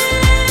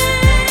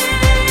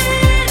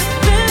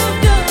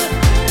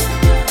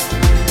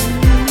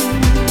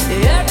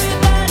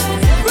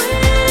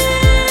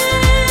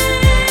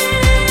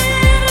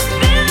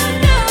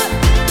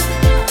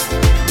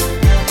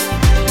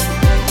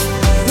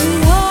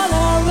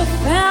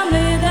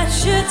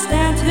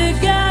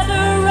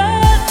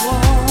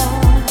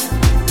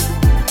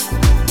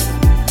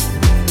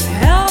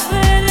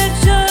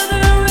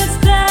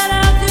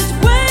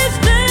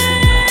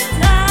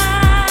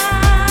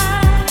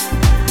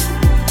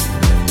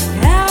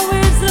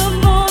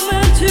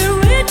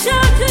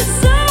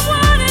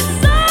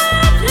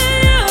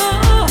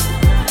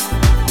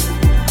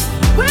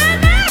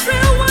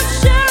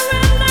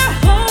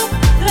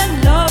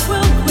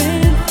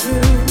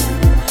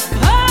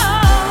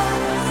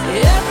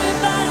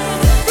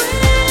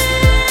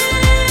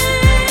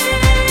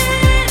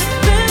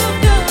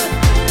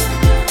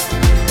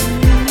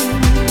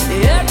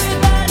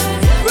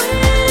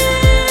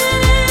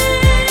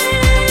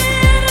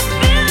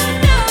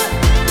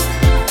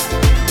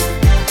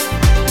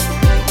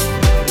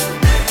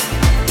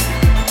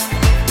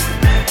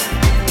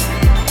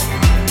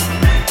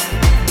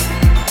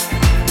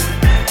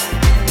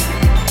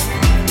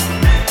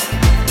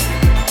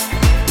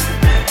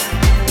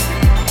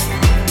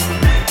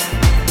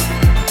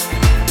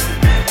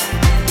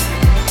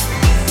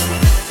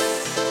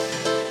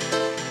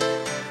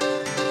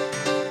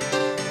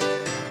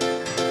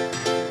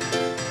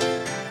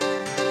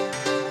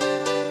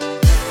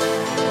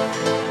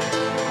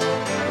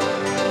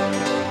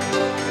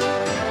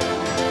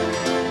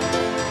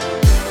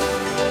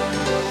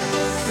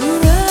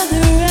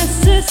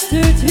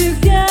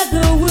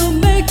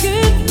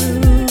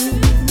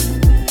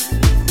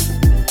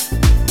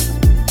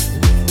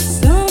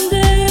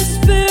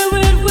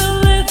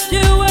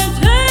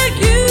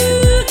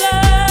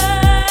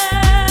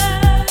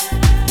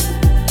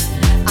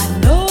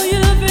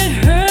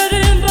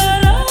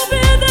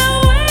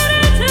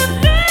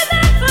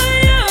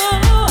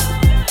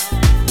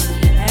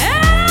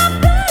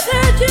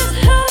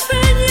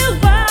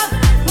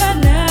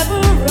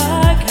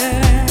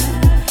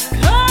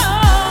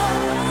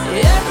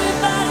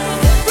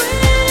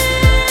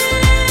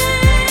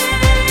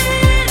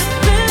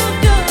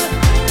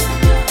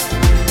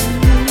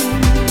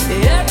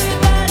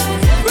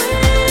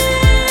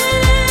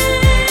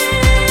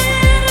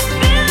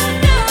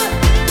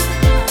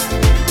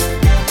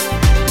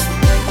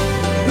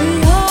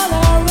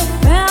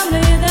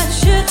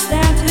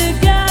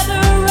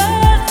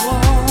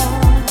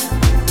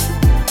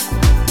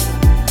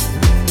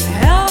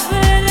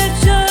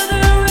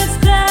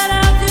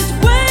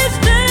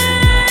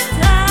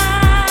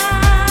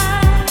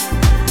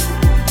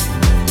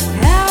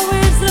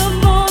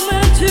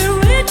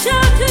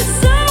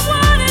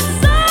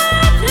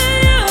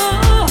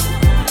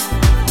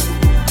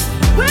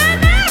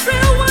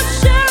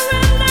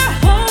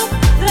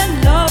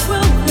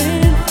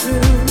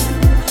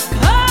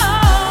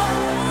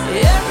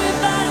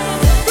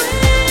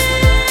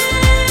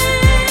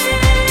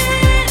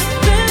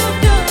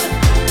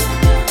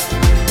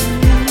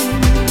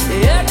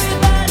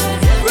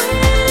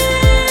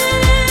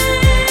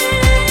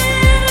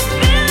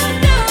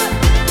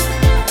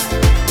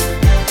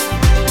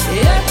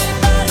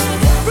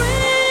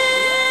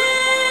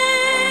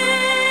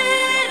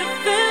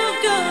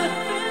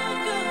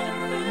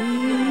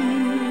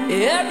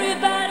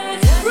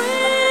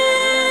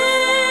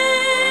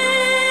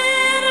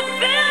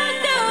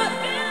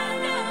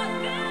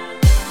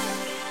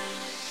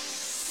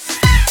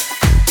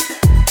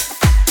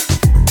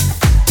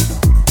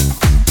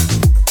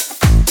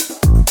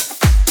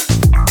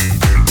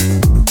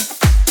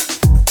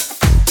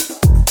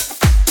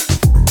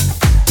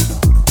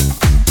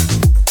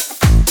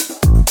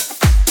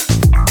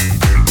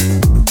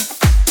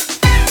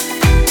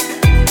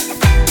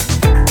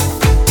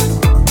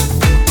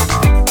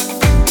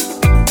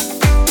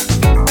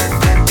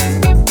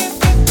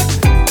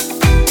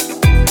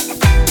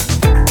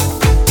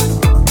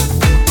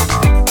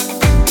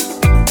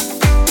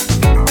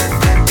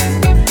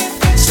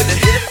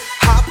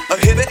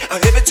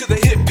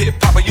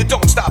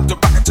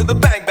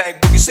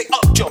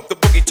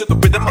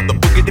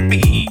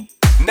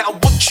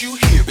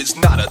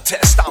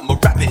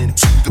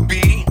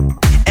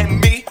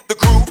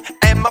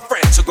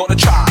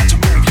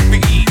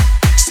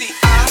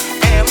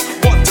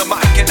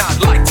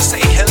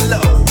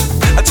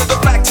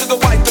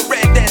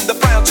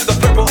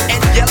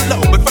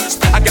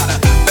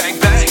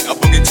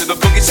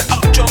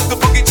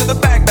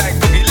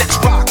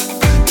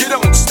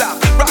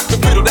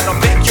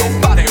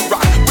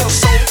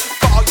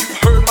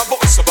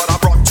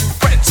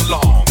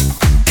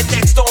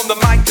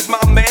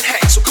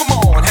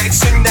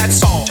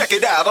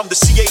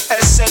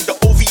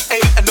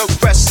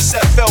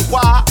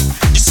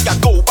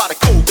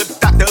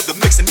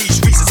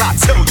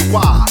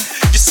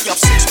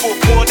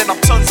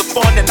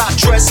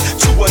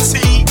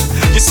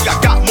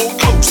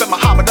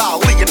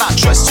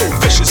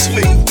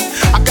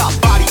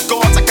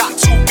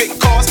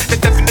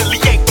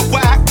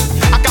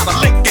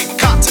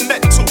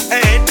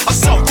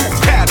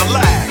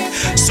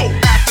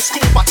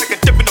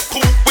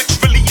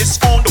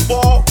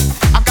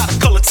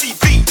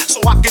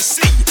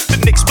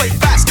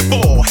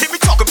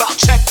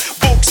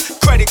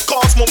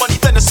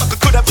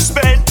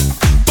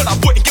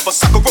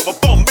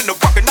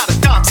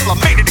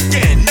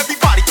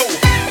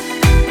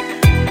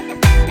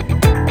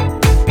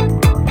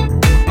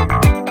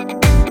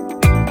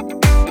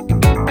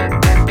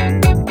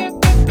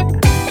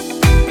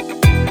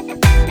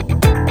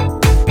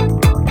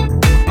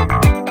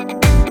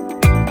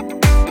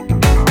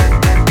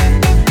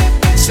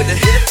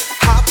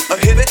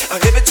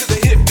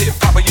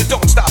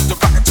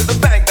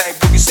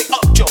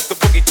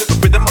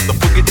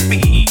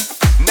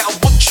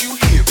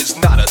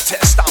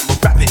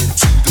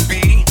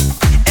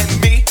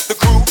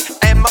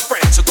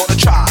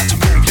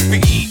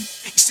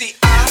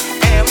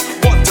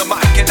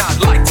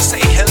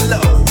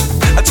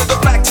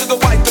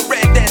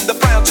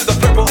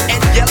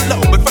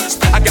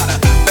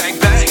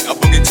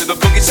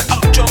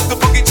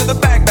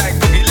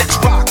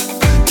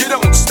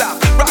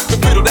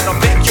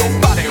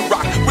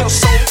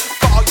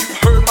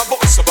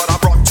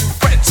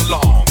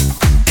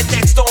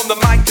 on the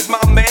mic is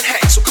my man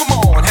Hank. So come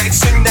on, Hank,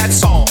 sing that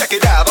song. Check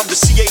it out, I'm the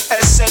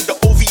CAS and the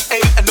OVA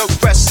and the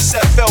rest is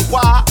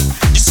FLY.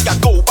 You see, I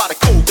go by the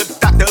code, the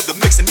doctor of the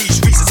mix, and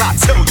these reasons I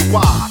tell you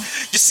why.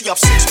 You see, I'm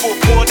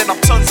 6'1" and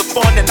I'm tons of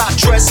fun and I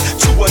dress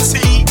to a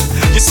T.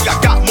 You see, I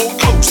got more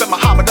clothes than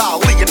Muhammad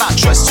Ali and I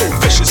dress so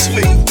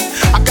viciously.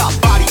 I got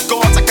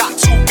bodyguards, I got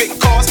 2 big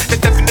cars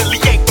that definitely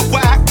ain't the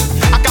whack.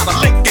 I got a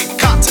Lincoln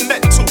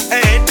Continental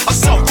and a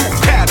sunroof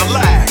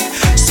Cadillac.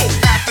 So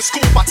after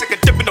school, I take a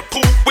dip in the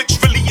pool,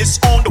 which really is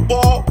on the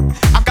wall.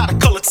 I got a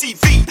color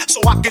TV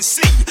so I can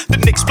see the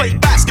Knicks play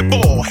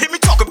basketball. Hear me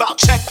talk about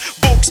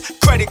checkbooks,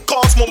 credit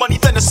cards, more money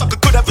than a sucker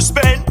could ever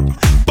spend.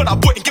 But I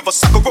wouldn't give a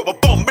sucker or a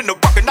bum in the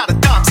rock and not a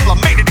dime till I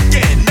made it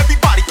again.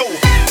 Everybody go.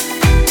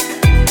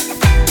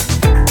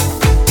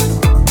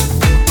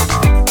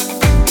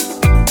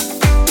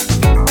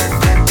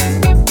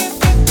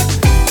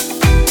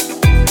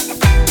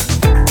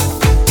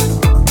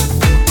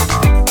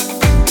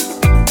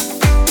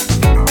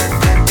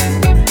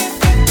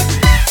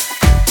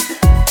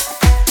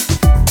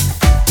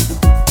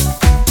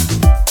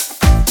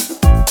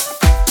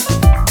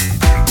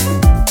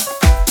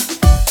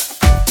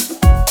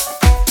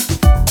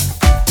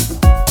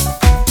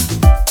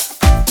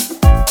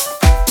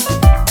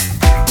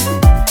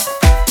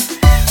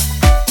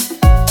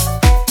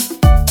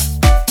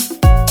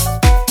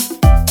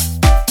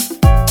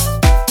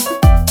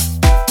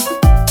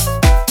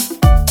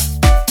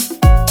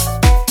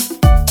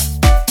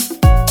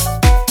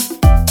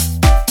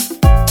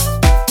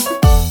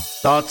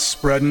 Start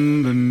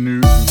spreading the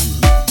news.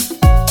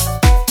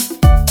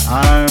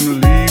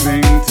 I'm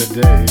leaving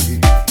today.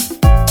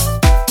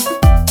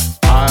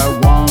 I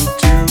want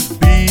to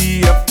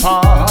be a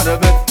part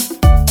of it.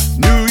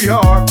 New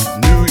York,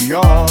 New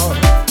York.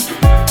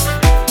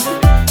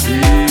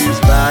 These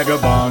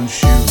vagabond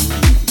shoes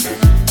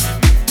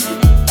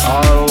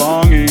are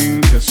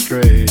longing to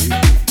stray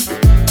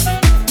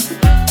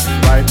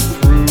right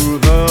through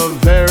the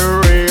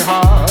very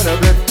heart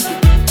of it.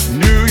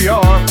 New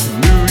York,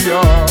 New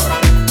York.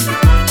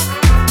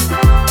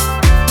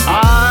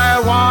 I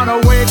wanna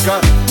wake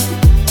up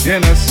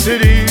in a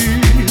city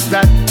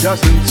that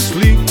doesn't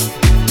sleep,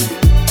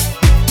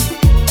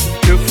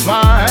 to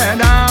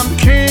find I'm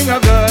king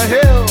of the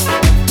hill,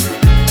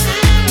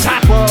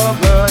 top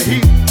of the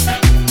heap.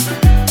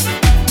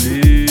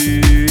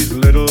 These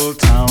little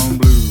town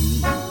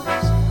blues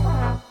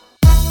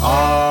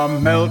are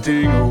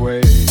melting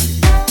away.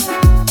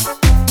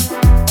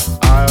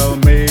 I'll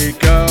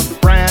make a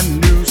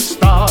brand new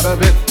start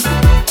of it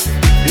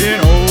in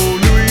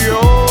old New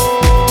York.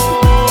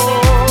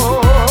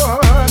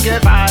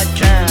 If I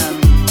can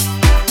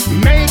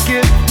make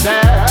it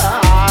there,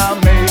 I'll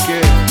make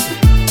it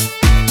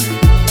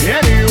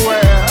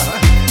anywhere.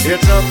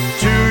 It's up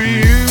to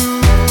you,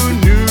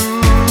 New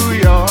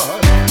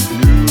York,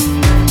 New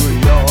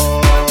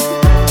York.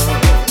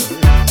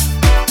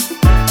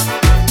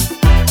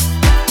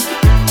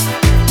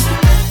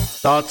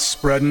 Start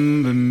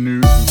spreading the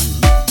news.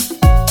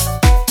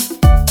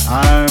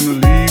 I'm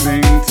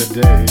leaving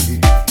today.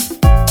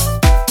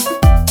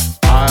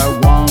 I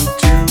want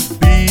to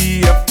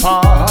be a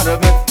part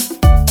of it.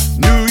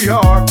 New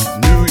York,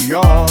 New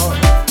York.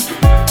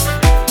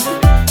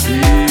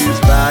 These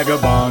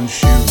vagabond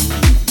shoes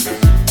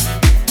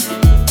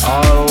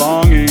are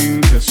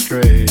longing to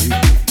stray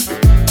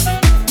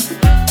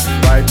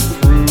right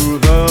through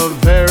the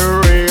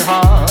very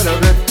heart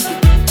of it.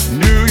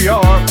 New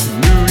York,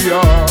 New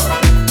York.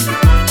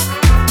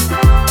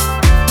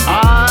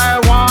 I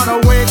wanna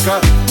wake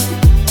up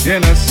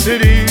in a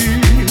city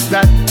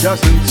that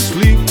doesn't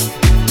sleep,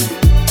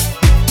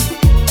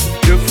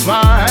 to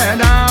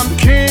find I'm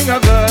king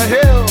of the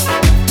hill,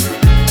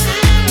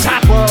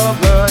 top of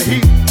the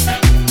heap.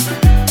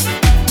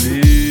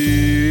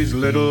 These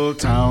little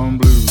town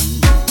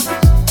blues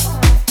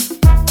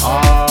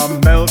are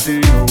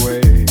melting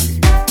away.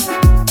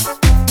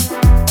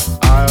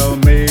 I'll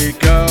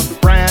make a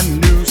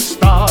brand new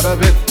start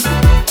of it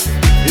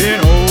in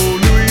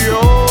old New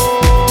York.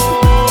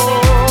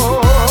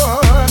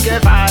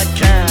 If I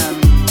can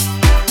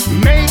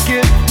make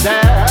it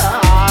there,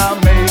 I'll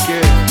make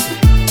it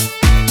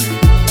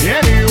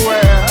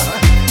anywhere.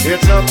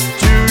 It's up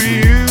to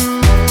you,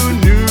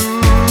 New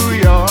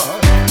York,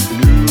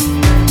 New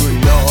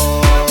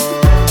York.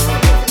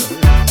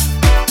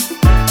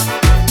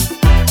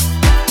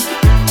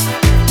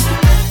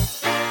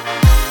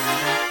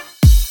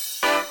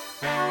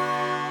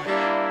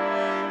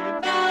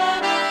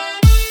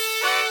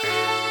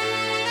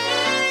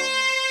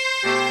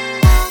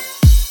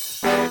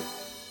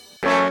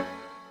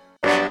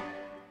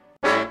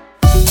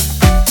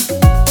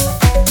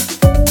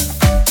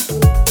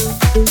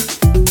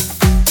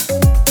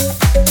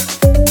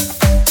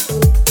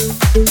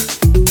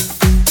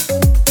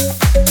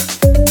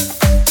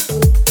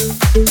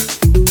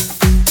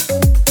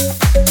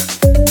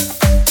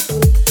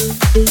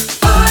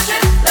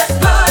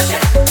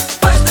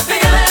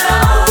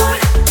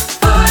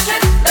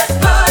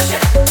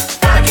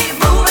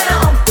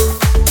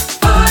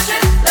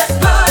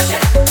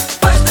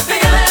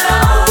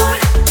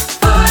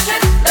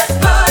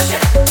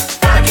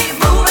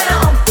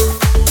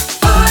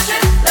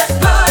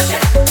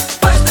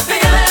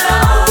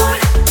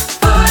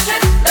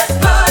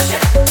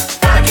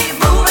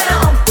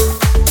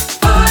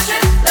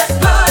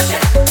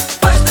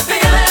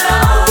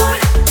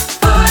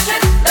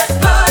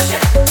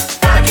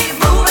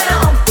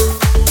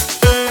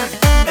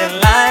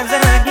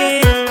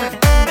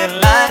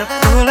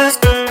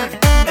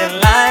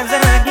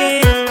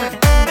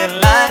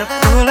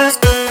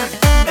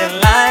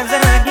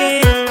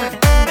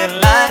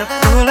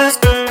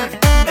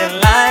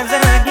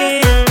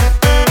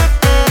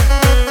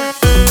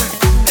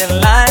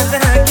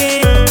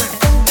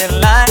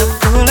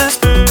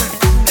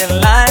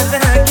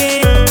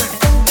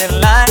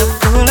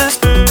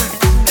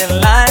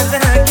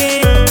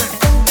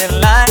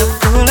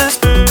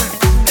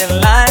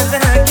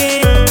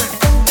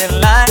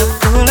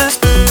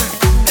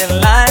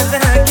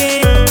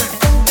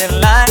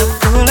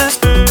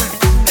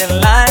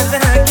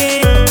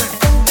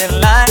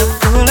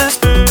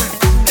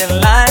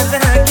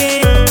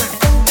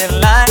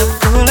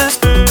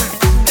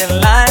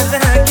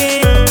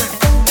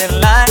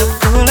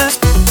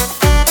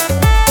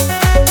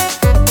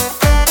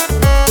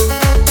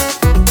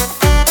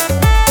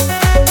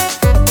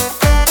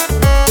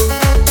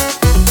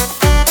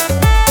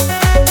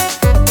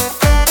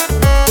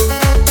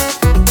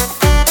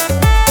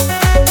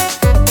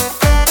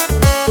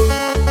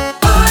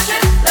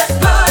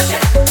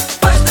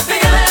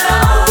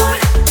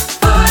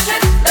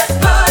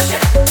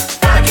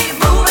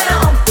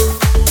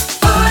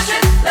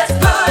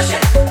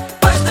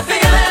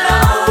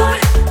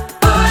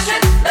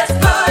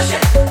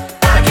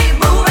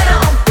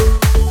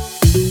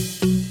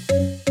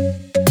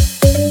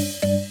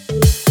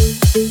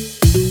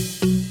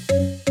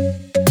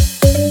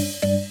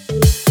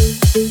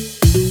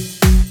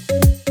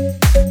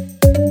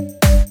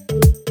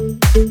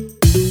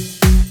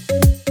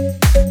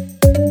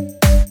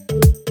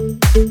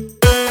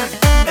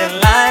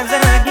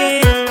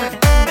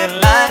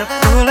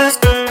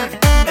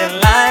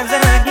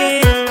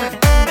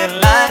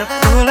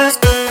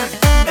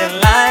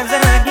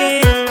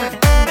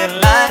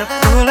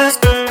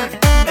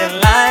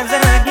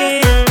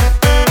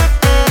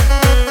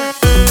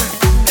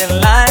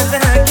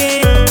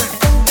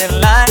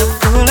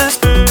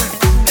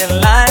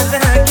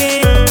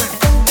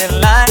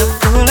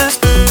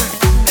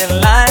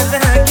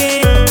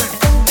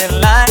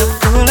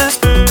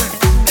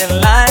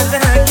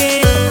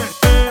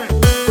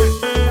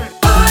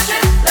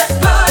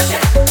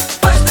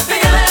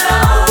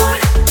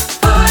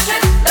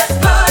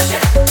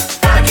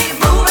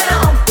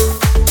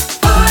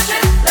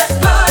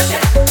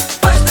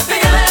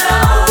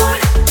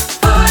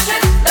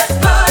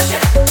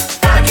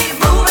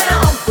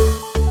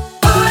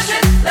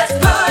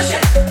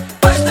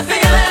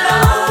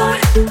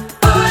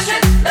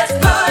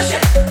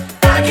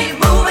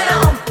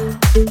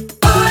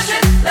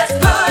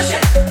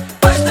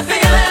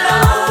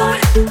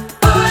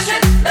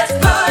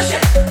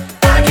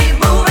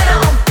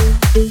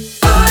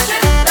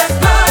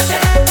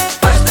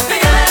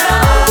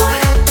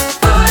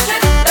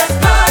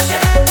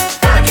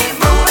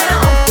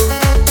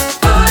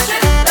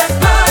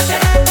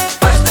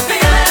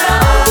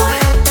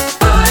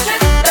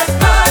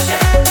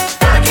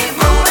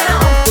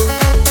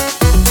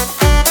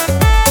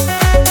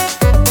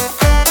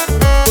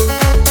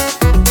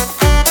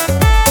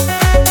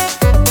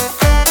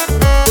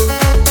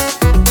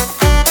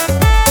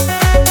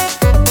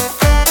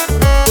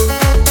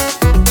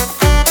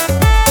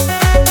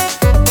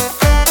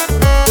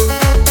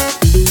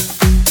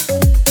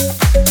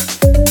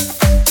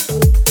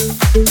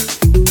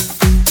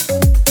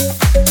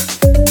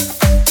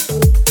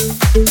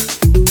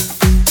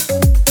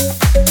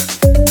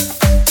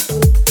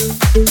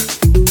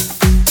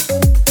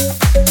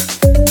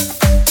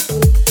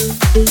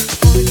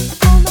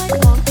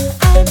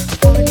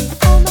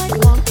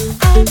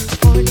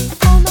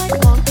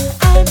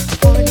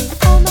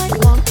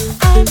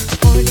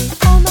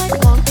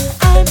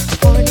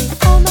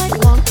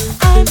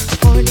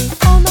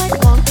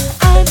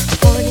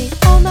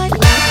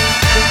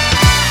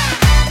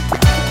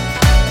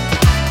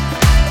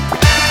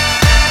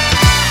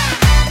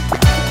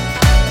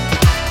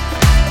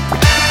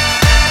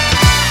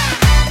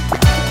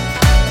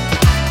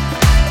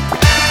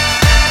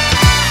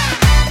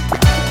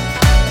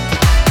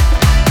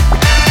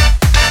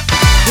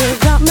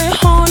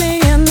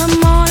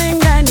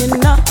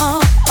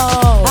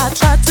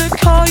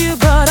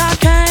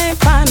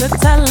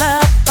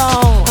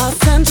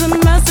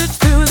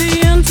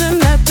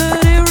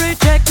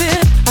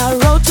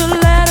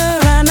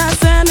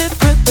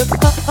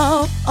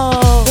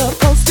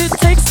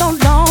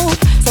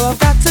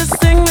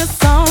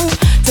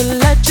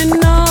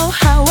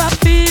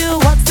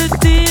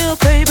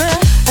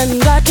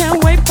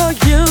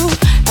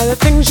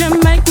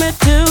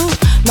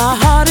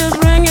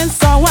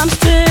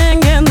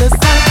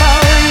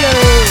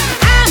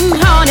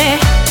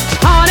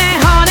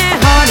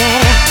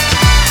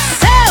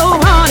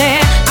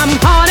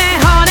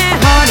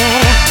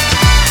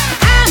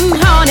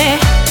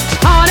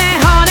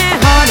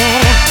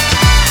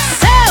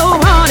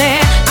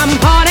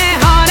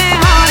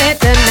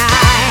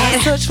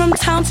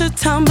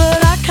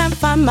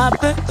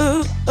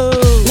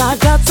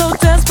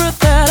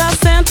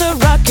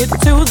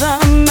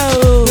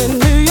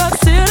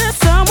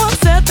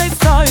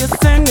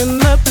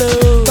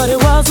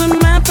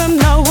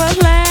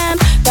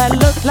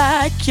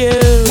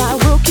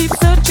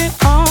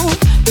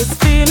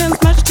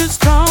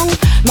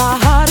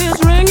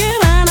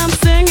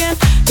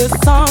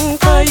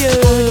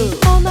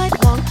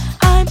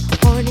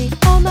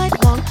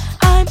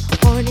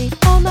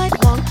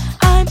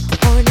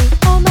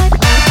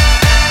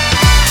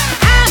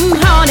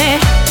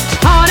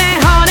 horny,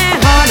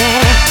 horny,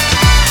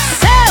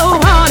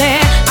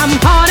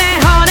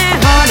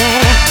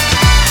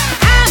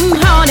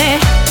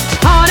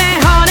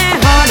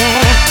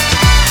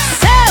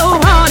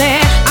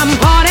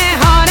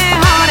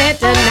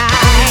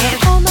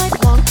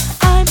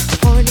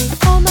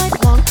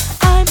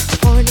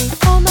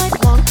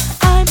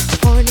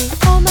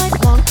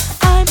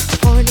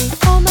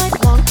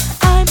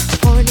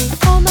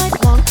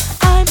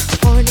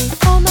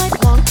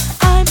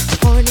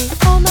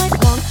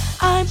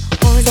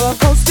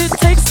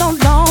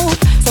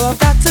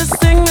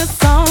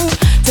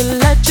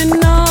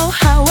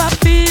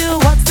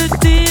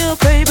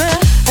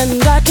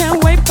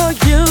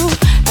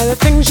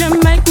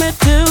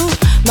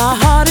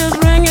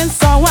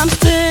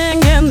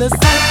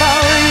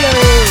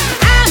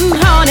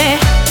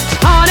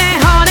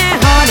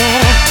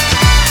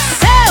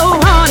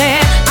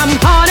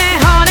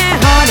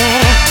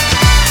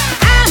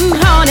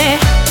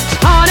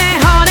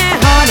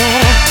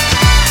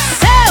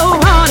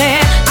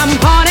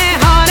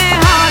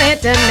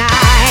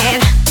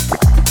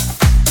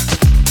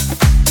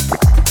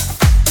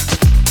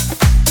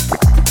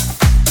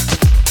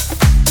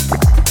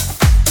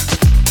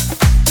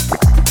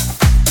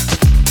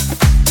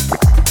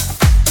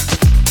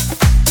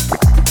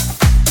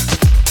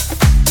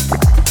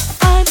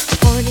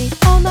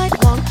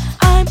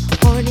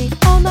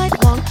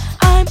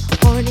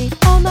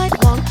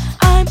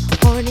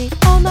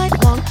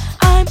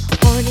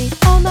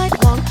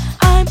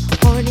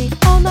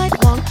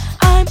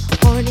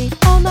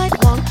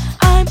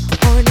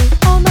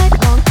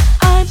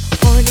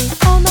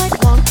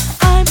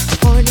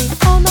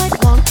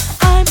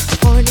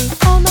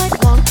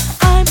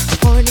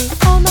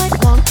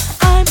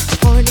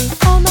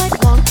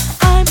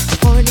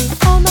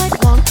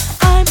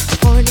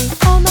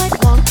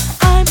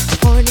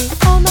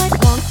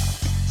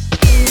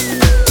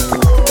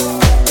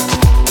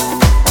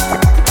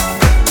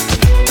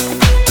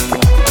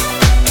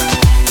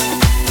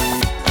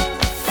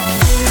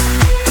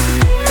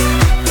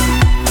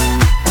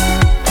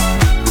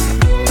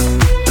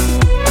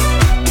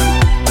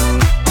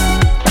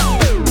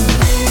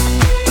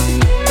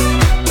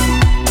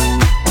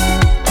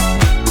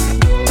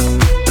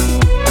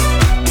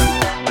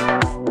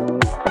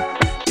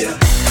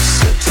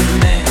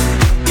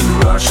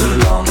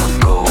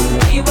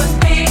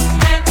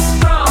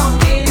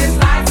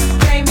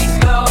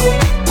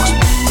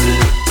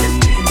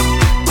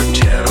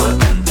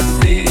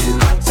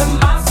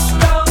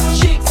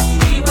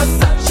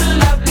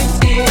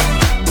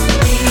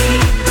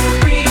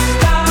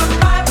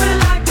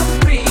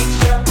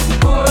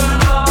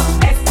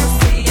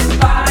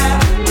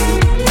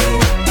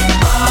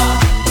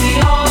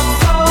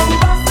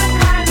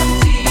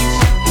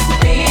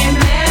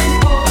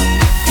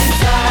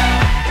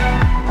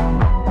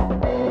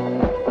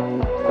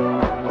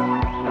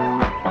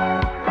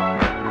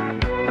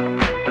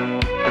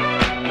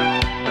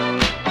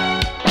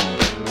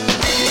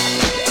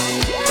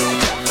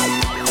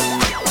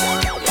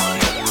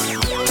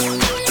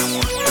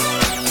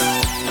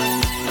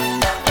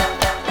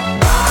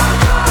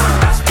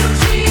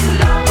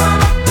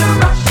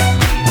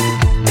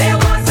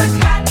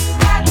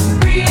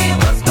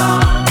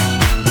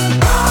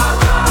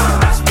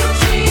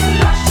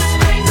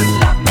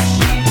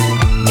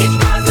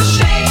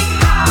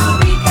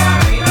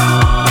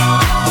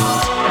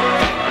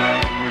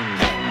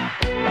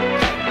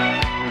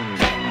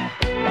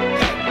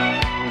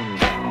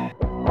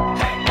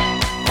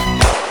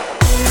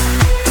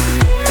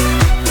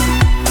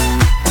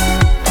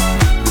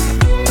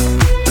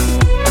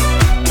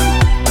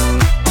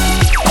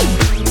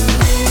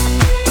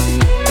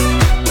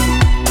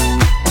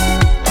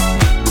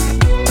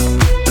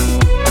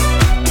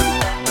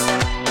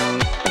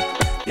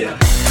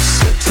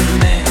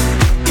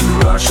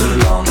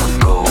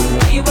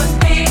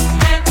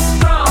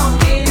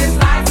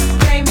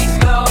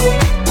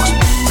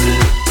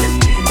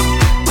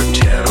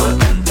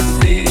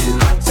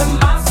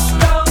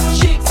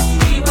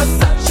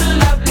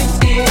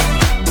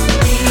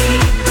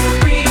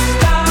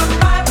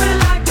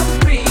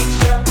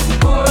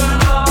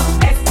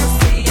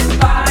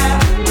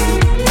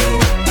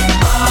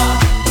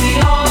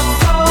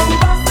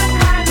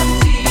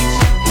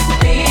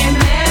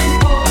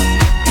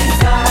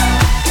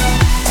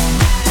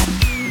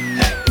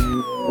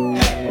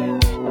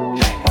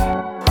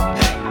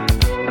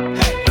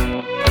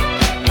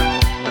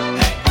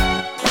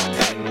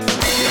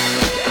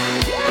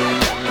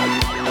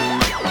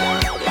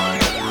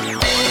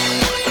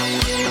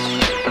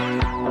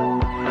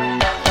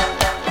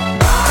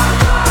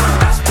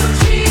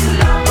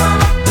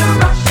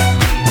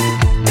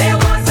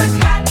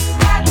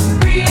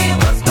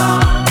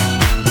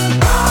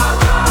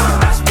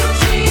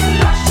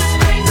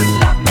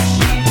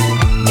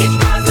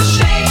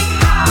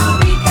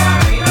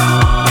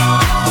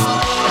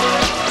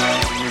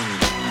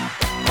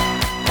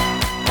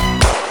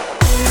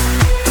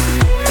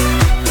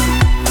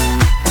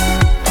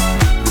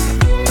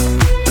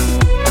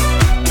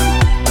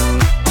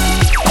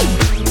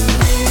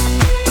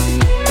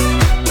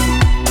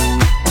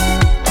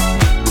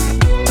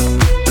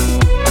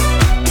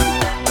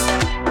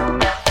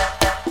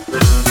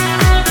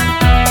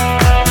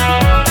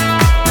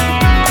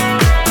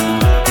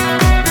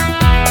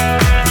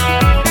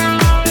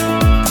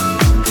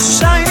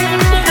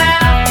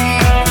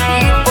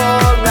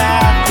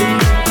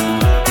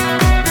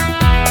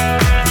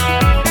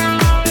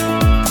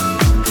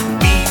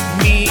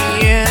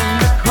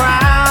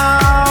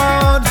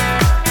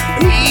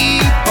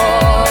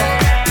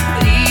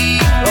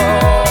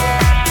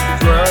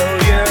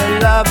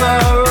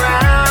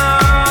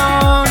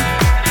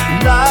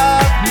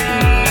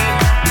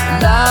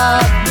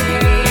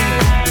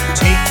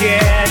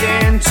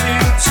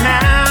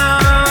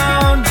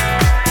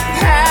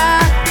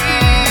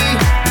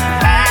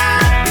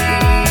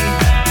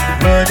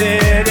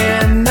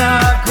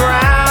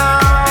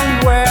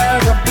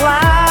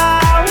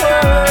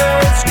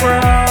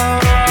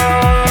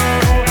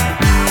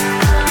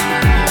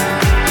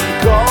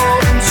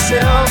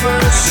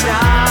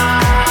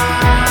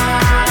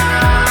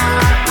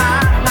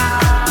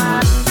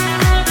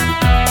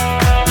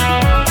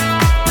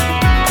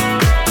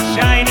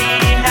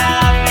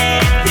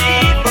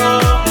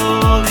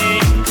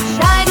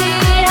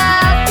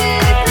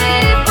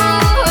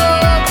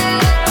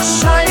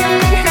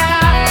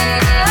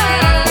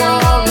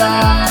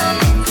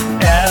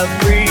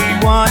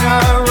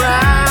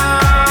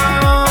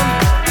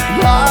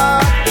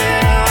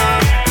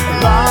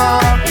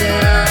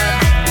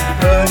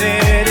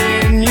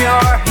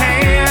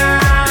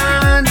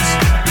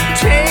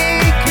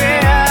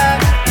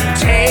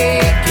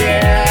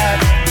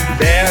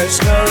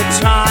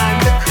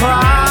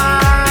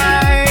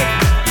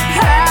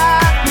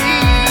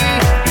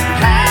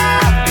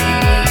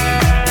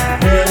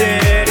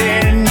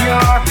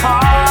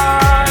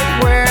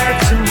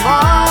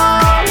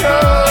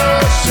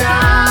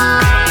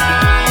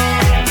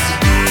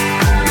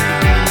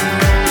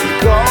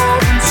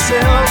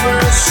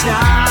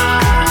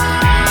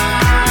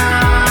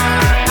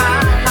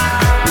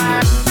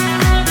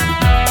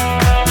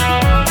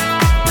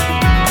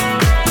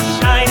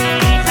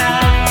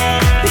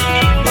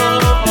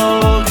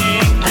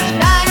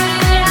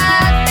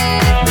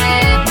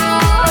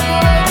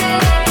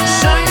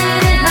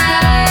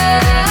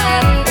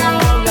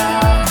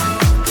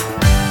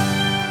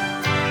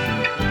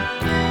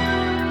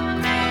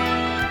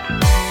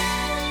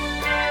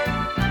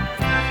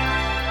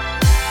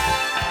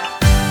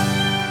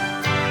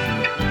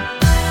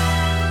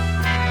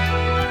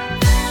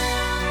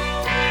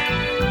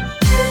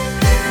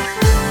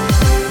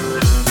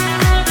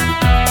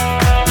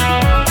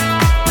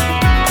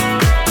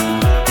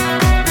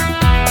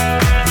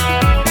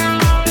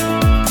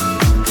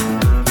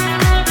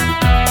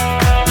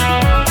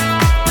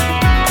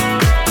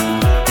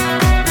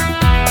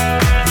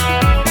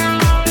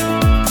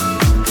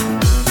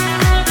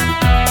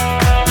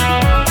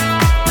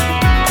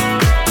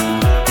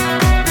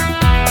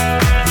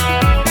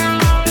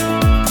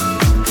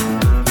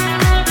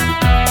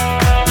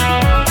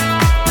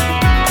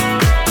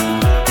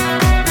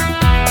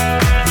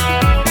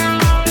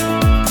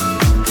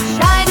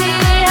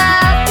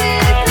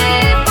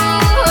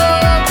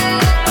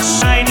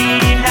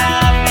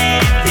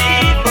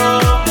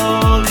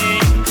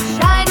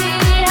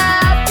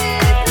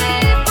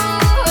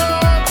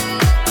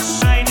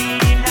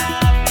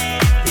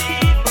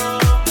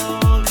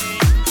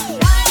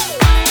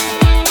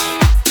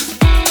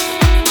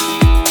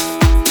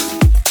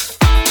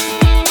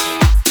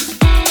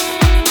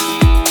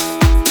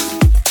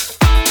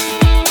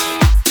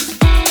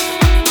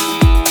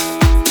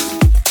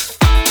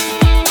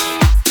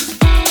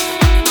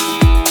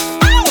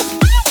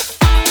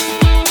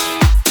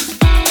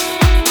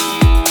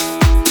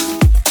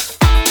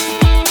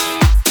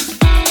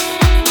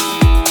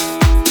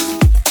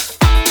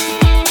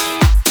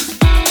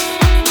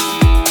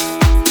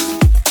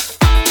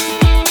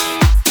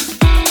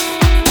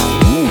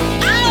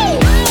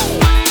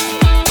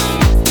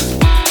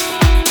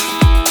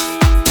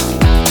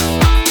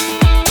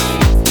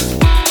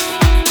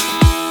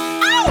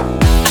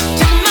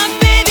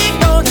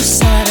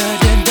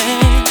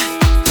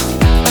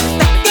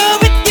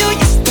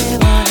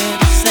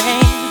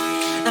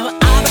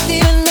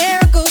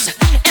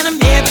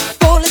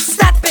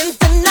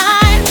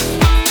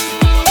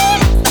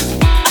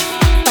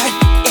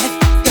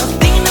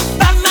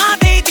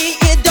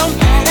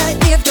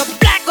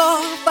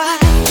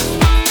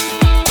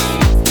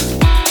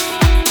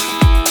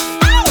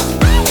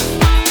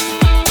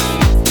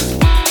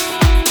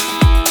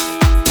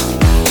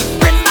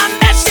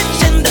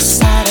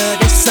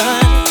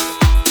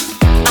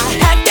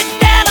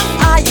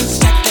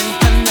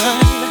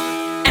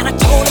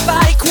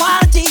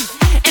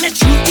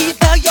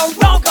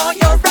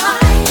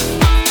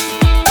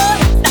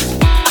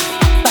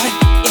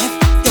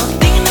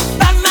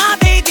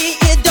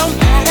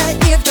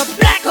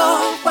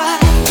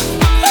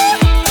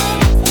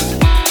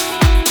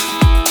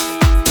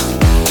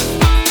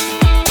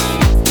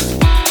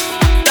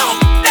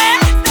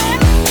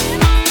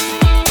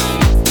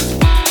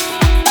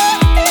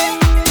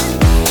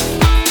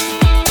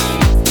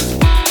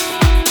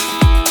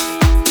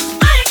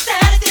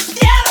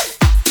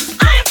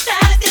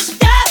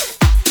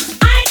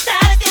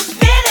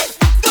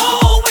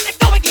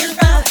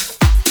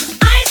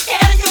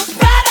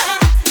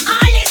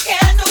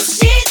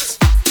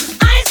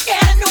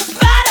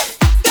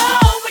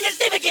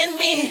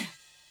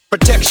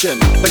 Protection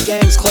for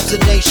gangs, clubs,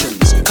 and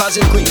nations,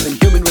 causing grief in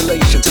human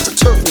relations. It's a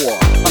turf war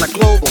on a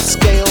global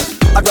scale.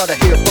 I'd rather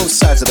hear both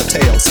sides of the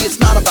tale. See, it's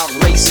not about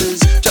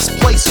races, just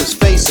places,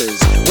 faces.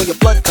 Where your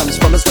blood comes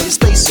from is where your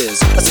space is.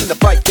 I've seen the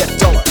bright get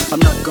duller. I'm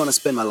not gonna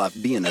spend my life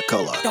being a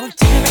color. Don't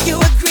tell me you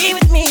agree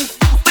with me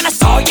when I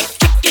saw you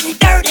kicking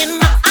dirt in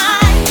my eye.